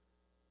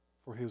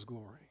for His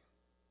glory.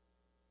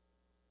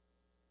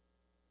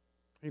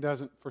 He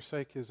doesn't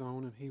forsake His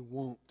own, and He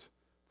won't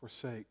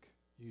forsake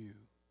you.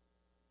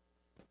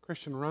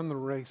 Christian, run the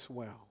race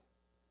well.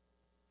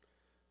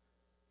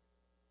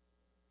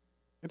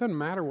 It doesn't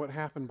matter what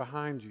happened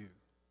behind you.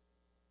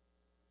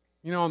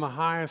 You know, on the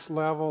highest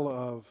level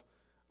of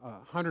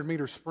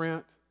 100-meter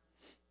sprint,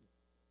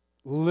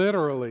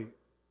 literally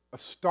a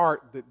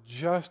start that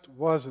just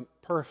wasn't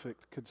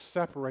perfect could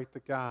separate the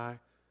guy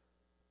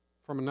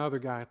from another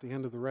guy at the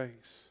end of the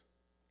race.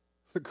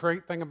 The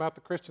great thing about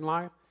the Christian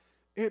life,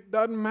 it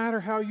doesn't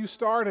matter how you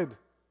started.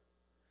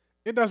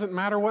 It doesn't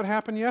matter what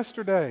happened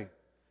yesterday.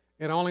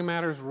 It only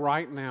matters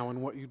right now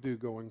and what you do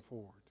going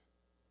forward.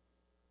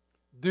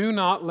 Do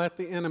not let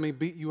the enemy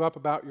beat you up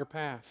about your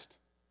past.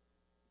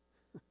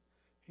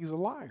 He's a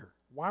liar.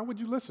 Why would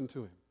you listen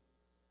to him?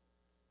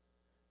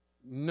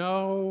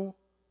 Know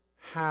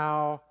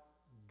how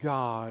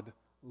God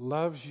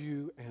loves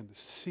you and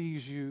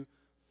sees you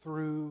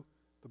through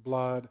the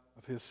blood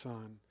of His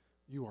Son.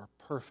 You are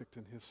perfect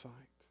in His sight.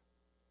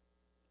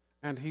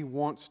 And He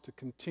wants to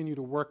continue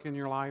to work in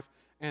your life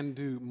and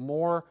do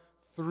more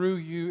through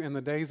you in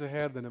the days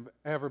ahead than have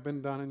ever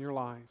been done in your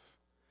life.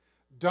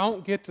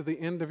 Don't get to the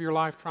end of your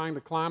life trying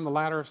to climb the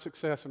ladder of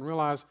success and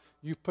realize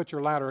you've put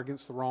your ladder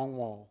against the wrong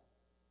wall.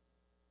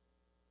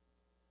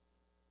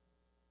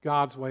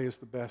 God's way is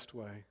the best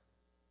way.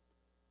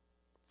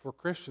 For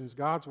Christians,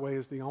 God's way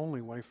is the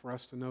only way for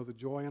us to know the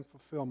joy and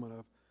fulfillment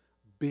of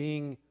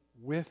being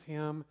with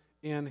Him,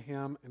 in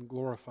Him, and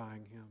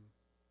glorifying Him.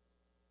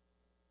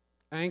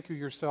 Anchor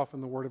yourself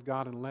in the Word of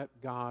God and let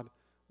God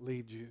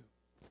lead you.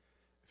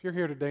 If you're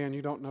here today and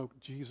you don't know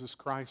Jesus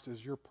Christ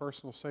as your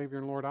personal Savior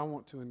and Lord, I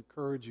want to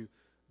encourage you,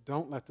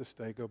 don't let this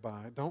day go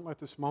by. Don't let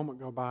this moment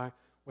go by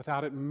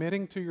without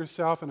admitting to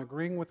yourself and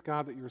agreeing with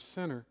God that you're a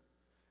sinner.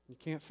 You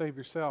can't save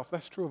yourself.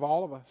 That's true of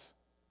all of us.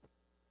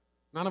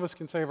 None of us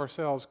can save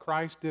ourselves.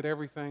 Christ did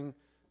everything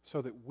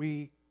so that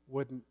we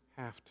wouldn't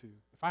have to.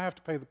 If I have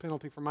to pay the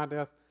penalty for my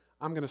death,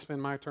 I'm going to spend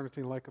my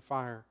eternity in the lake of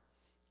fire.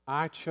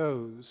 I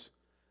chose,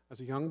 as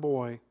a young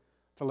boy,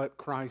 to let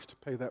Christ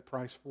pay that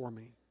price for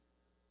me.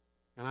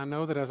 And I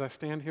know that as I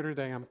stand here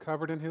today, I'm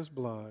covered in His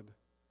blood,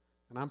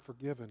 and I'm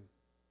forgiven.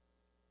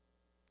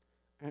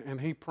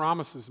 And He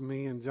promises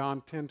me in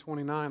John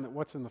 10:29 that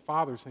what's in the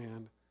Father's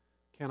hand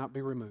cannot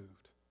be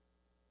removed.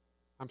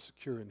 I'm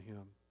secure in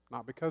Him,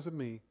 not because of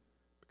me,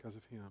 because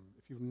of Him.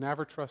 If you've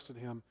never trusted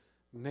Him,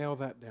 nail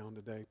that down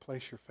today.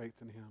 Place your faith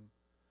in Him.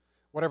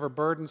 Whatever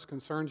burdens,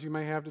 concerns you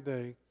may have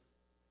today,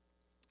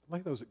 lay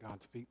those at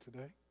God's feet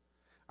today.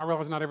 I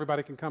realize not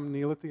everybody can come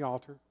kneel at the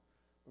altar,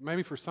 but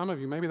maybe for some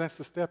of you, maybe that's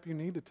the step you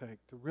need to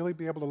take to really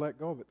be able to let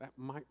go of it. That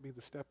might be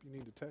the step you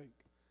need to take.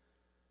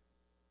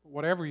 But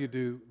whatever you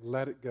do,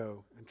 let it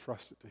go and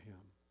trust it to Him.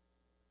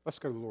 Let's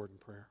go to the Lord in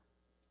prayer.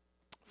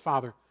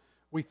 Father,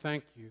 we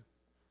thank You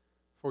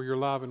for Your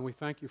love, and we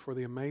thank You for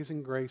the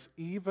amazing grace,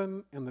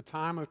 even in the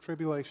time of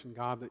tribulation,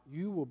 God, that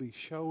You will be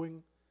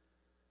showing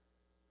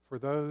for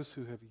those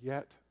who have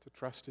yet to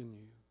trust in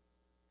You.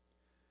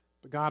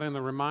 But God, in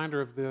the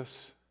reminder of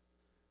this,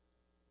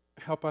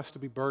 help us to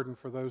be burdened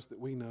for those that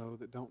we know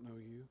that don't know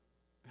You.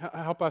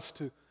 Help us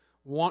to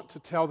want to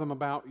tell them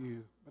about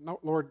You, but no,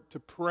 Lord, to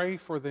pray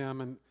for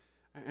them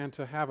and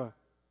to have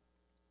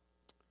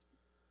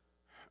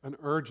an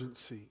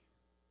urgency,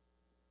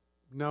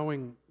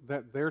 knowing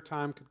that their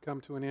time could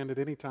come to an end at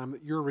any time,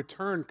 that Your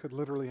return could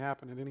literally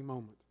happen at any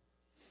moment.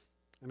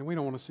 And we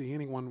don't want to see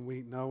anyone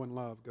we know and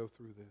love go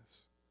through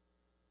this.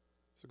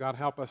 So God,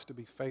 help us to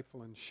be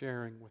faithful in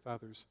sharing with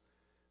others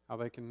how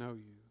they can know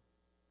You.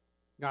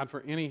 God,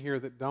 for any here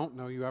that don't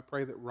know You, I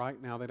pray that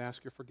right now they'd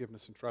ask Your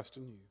forgiveness and trust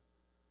in You.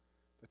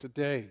 That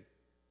today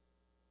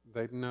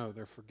they'd know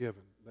they're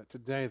forgiven. That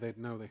today they'd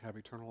know they have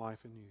eternal life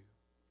in You.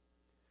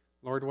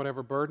 Lord,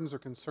 whatever burdens or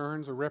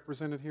concerns are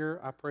represented here,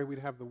 I pray we'd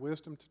have the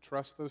wisdom to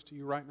trust those to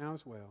You right now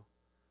as well.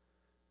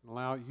 And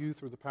allow You,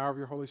 through the power of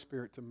Your Holy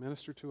Spirit, to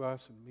minister to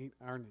us and meet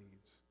our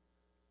needs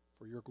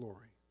for Your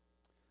glory.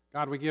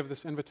 God, we give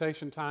this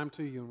invitation time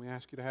to You, and we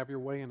ask You to have Your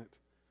way in it.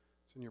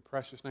 It's in Your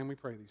precious name we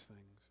pray these things.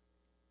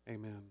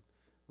 Amen.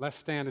 Let's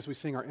stand as we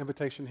sing our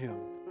invitation hymn.